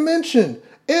forgot to mention,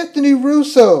 Anthony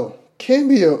Russo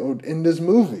cameoed in this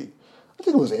movie. I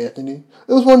think it was Anthony.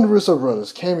 It was one of the Russo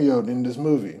brothers cameoed in this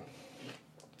movie.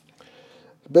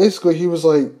 Basically, he was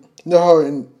how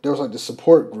there was the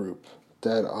support group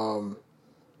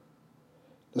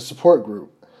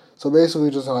So basically,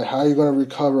 just how are you going to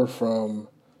recover from,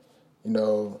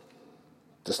 the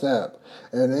snap?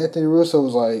 And Anthony Russo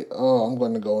was oh, I'm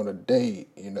going to go on a date.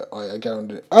 I got on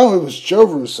it was Joe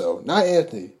Russo, not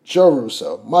Anthony. Joe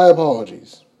Russo. My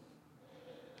apologies.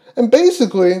 And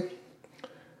basically,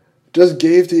 he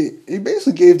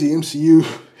basically gave the MCU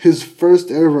his first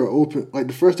ever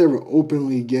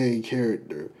openly gay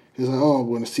character. He's oh, I'm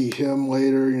going to see him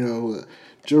later,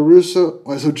 Joe Russo.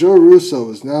 So Joe Russo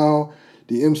is now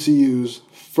the MCU's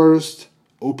first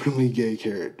openly gay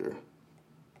character.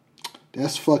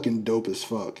 That's fucking dope as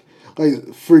fuck.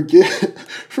 Forget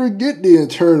the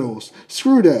Eternals.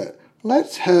 Screw that.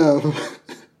 Let's have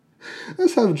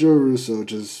Joe Russo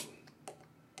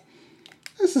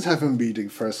let's just have him be the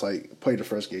first, play the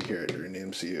first gay character in the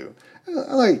MCU.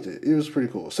 I liked it. It was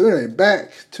pretty cool. So anyway,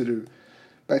 back to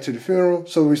the funeral.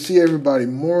 So we see everybody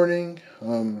mourning.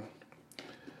 And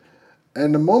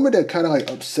the moment that kind of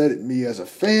upset me as a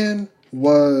fan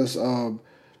was,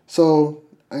 so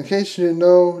in case you didn't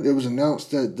know, it was announced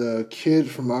that the kid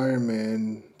from Iron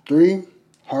Man 3,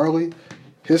 Harley,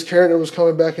 his character was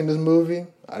coming back in this movie.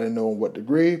 I didn't know in what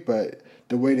degree, but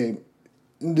the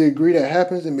degree that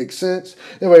happens, it makes sense.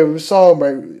 Anyway, we saw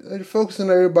him, focusing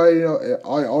on everybody,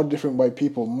 all different white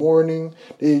people mourning.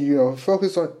 They,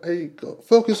 focus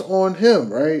on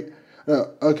him, right? A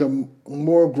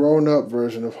more grown-up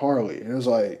version of Harley. And it was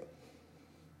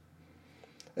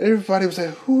everybody was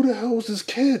who the hell was this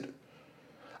kid?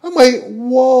 I'm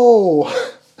whoa.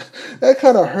 That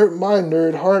kind of hurt my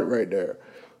nerd heart right there.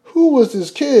 Who was this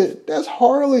kid? That's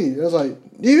Harley. And it was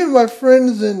even my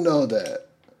friends didn't know that.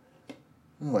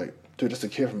 I'm dude, that's the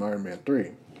kid from Iron Man 3.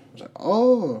 I was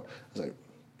oh. I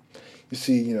was You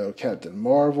see, Captain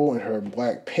Marvel in her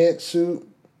black pantsuit.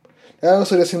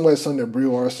 Honestly, that seemed like something that Brie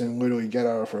Larson literally got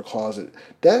out of her closet.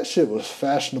 That shit was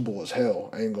fashionable as hell,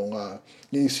 I ain't gonna lie.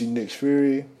 Then you see Nick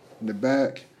Fury in the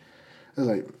back. It's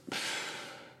like...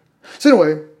 So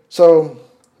anyway,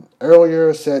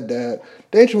 earlier said that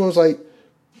the Ancient One was like,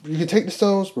 you can take the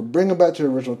stones, but bring them back to the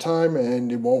original time,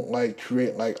 and it won't,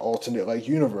 create, alternate,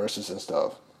 universes and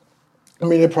stuff. I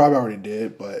mean, it probably already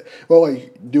did, but it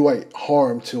won't, do,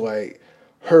 harm to,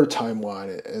 her timeline.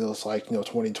 It was,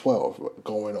 2012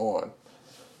 going on.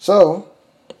 So,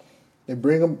 they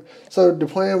bring them, so the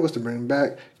plan was to bring them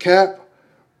back. Cap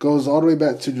goes all the way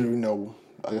back to the,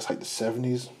 I guess, the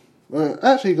 70s.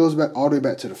 Actually, it goes back all the way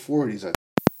back to the 40s,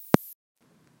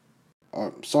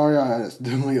 sorry, I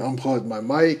accidentally unplugged my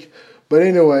mic. But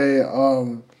anyway,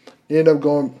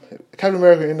 Captain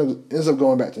America ends up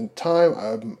going back in time,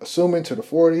 I'm assuming to the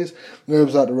 40s.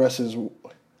 Lives out the rest of his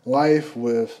life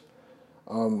with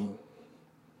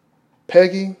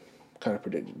Peggy. Kind of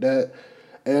predicted that.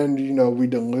 And, we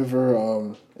deliver,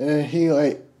 and he,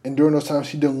 and during those times,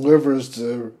 he delivers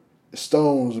the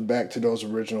stones back to those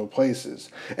original places.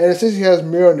 And since he has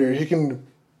Mjolnir, he can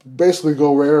basically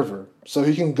go wherever. So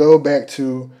he can go back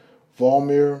to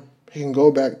Volmir. He can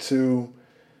go back to,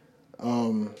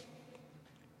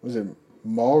 was it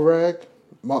Malrag?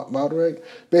 Malrag?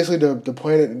 Basically the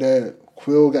planet that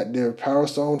Quill got their Power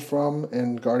Stone from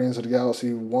in Guardians of the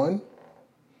Galaxy 1.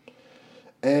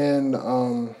 And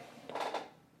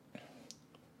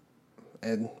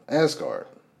Asgard.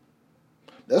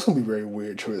 That's going to be very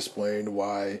weird to explain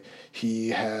why he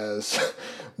has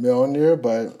Mjolnir,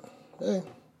 but hey,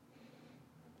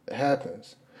 it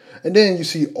happens. And then you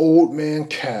see Old Man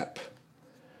Cap.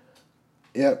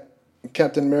 Yep,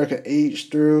 Captain America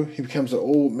aged through. He becomes an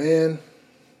old man.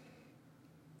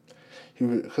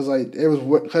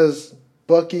 Because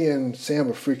Bucky and Sam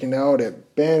were freaking out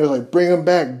at Banner, bring him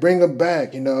back.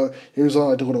 He was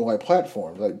on the little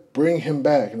platform, bring him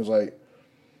back. And it was like,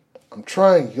 I'm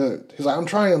trying. He's like, I'm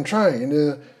trying. And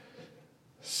then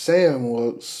Sam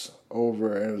looks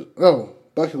over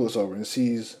Bucky looks over and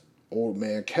sees Old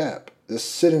Man Cap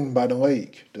just sitting by the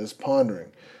lake, just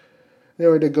pondering.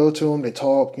 Anyway, they go to him, they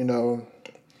talk,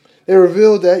 They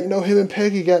revealed that, him and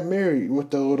Peggy got married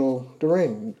with the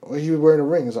ring. He was wearing a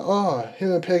ring. It's like,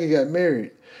 him and Peggy got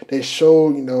married. They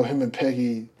showed, him and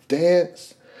Peggy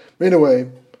dance. But anyway,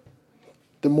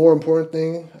 the more important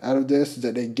thing out of this is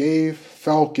that they gave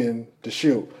Falcon the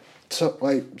shield. So,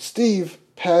 Steve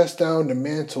passed down the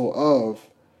mantle of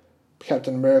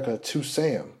Captain America to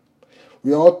Sam.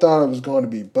 We all thought it was going to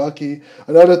be Bucky.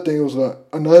 Another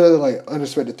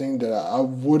unexpected thing that I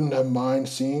wouldn't have mind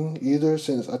seeing either,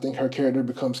 since I think her character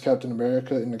becomes Captain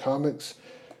America in the comics,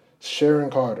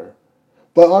 Sharon Carter.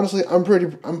 But honestly, I'm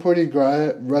pretty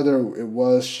glad whether it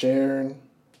was Sharon,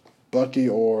 Bucky,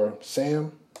 or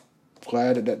Sam.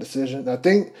 Glad at that decision. I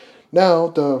think now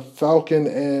the Falcon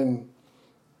and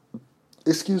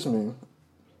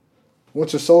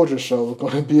Winter Soldier show is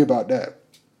going to be about that.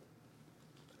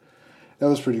 That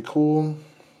was pretty cool.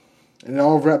 And it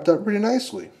all wrapped up pretty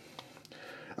nicely.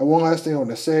 And one last thing I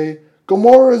want to say.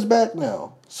 Gamora is back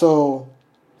now. So,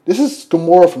 this is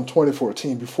Gamora from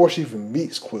 2014, before she even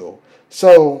meets Quill.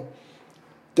 So,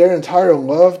 their entire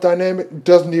love dynamic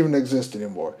doesn't even exist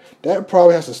anymore. That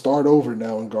probably has to start over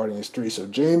now in Guardians 3. So,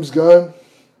 James Gunn,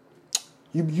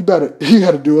 you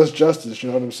gotta do us justice, you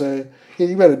know what I'm saying? Yeah,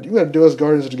 you gotta do us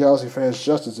Guardians of the Galaxy fans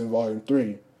justice in Volume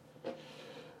 3.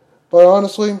 But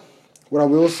honestly, what I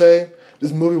will say,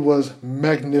 this movie was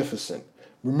magnificent.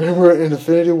 Remember in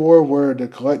Infinity War where the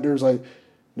Collector's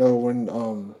when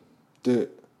the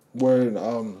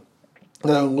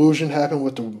illusion happened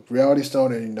with the Reality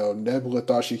Stone and, Nebula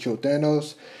thought she killed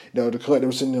Thanos. The Collector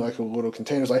was sitting in a little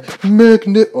container.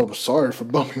 Oh, sorry for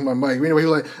bumping my mic. Anyway, he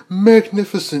was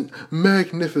magnificent. Something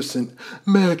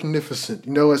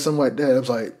like that. I was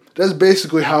like, that's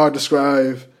basically how I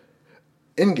describe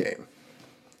Endgame.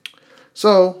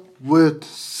 So, with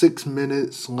 6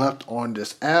 minutes left on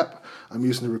this app, I'm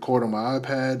using the record on my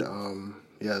iPad.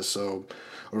 So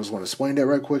I just want to explain that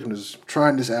right quick. I'm just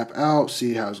trying this app out,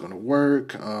 see how it's going to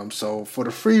work. So for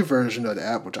the free version of the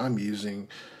app, which I'm using,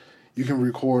 you can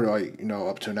record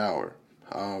up to an hour.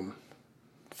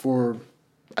 For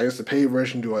I guess the paid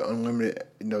version do unlimited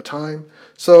time.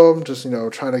 So I'm just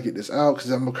trying to get this out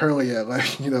because I'm currently at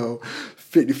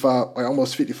 55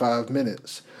 almost 55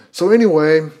 minutes. So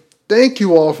anyway, thank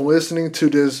you all for listening to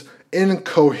this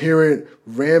incoherent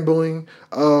rambling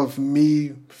of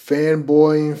me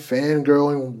fanboying,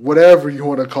 fangirling, whatever you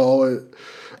want to call it,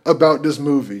 about this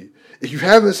movie. If you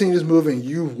haven't seen this movie and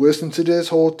you've listened to this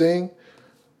whole thing,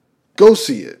 go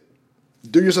see it.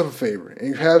 do yourself a favor.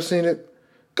 And if you have seen it,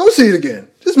 go see it again.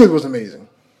 This movie was amazing.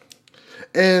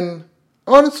 And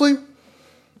honestly,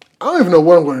 I don't even know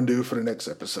what I'm going to do for the next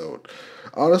episode.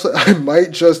 Honestly, I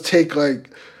might just take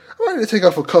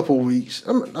off a couple weeks.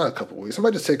 Not a couple weeks. I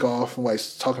might just take off from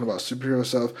talking about superhero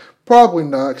stuff. Probably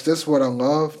not, because that's what I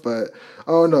love. But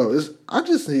I don't know. I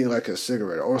just need a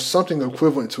cigarette or something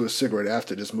equivalent to a cigarette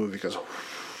after this movie. Because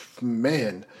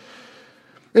man.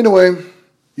 Anyway,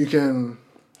 you can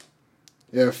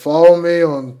follow me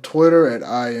on Twitter at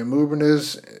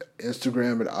IamUbernis,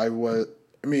 Instagram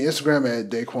at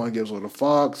Daquan Gives Little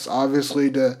Fox. Obviously,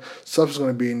 the stuff is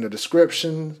going to be in the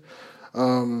description.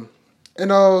 And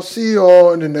I'll see you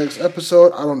all in the next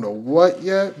episode. I don't know what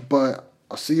yet, but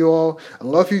I'll see you all. I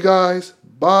love you guys.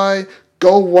 Bye.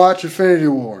 Go watch Infinity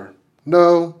War.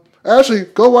 No. Actually,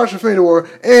 go watch Infinity War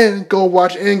and go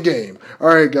watch Endgame.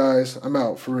 Alright, guys. I'm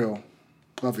out. For real.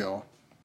 Love y'all.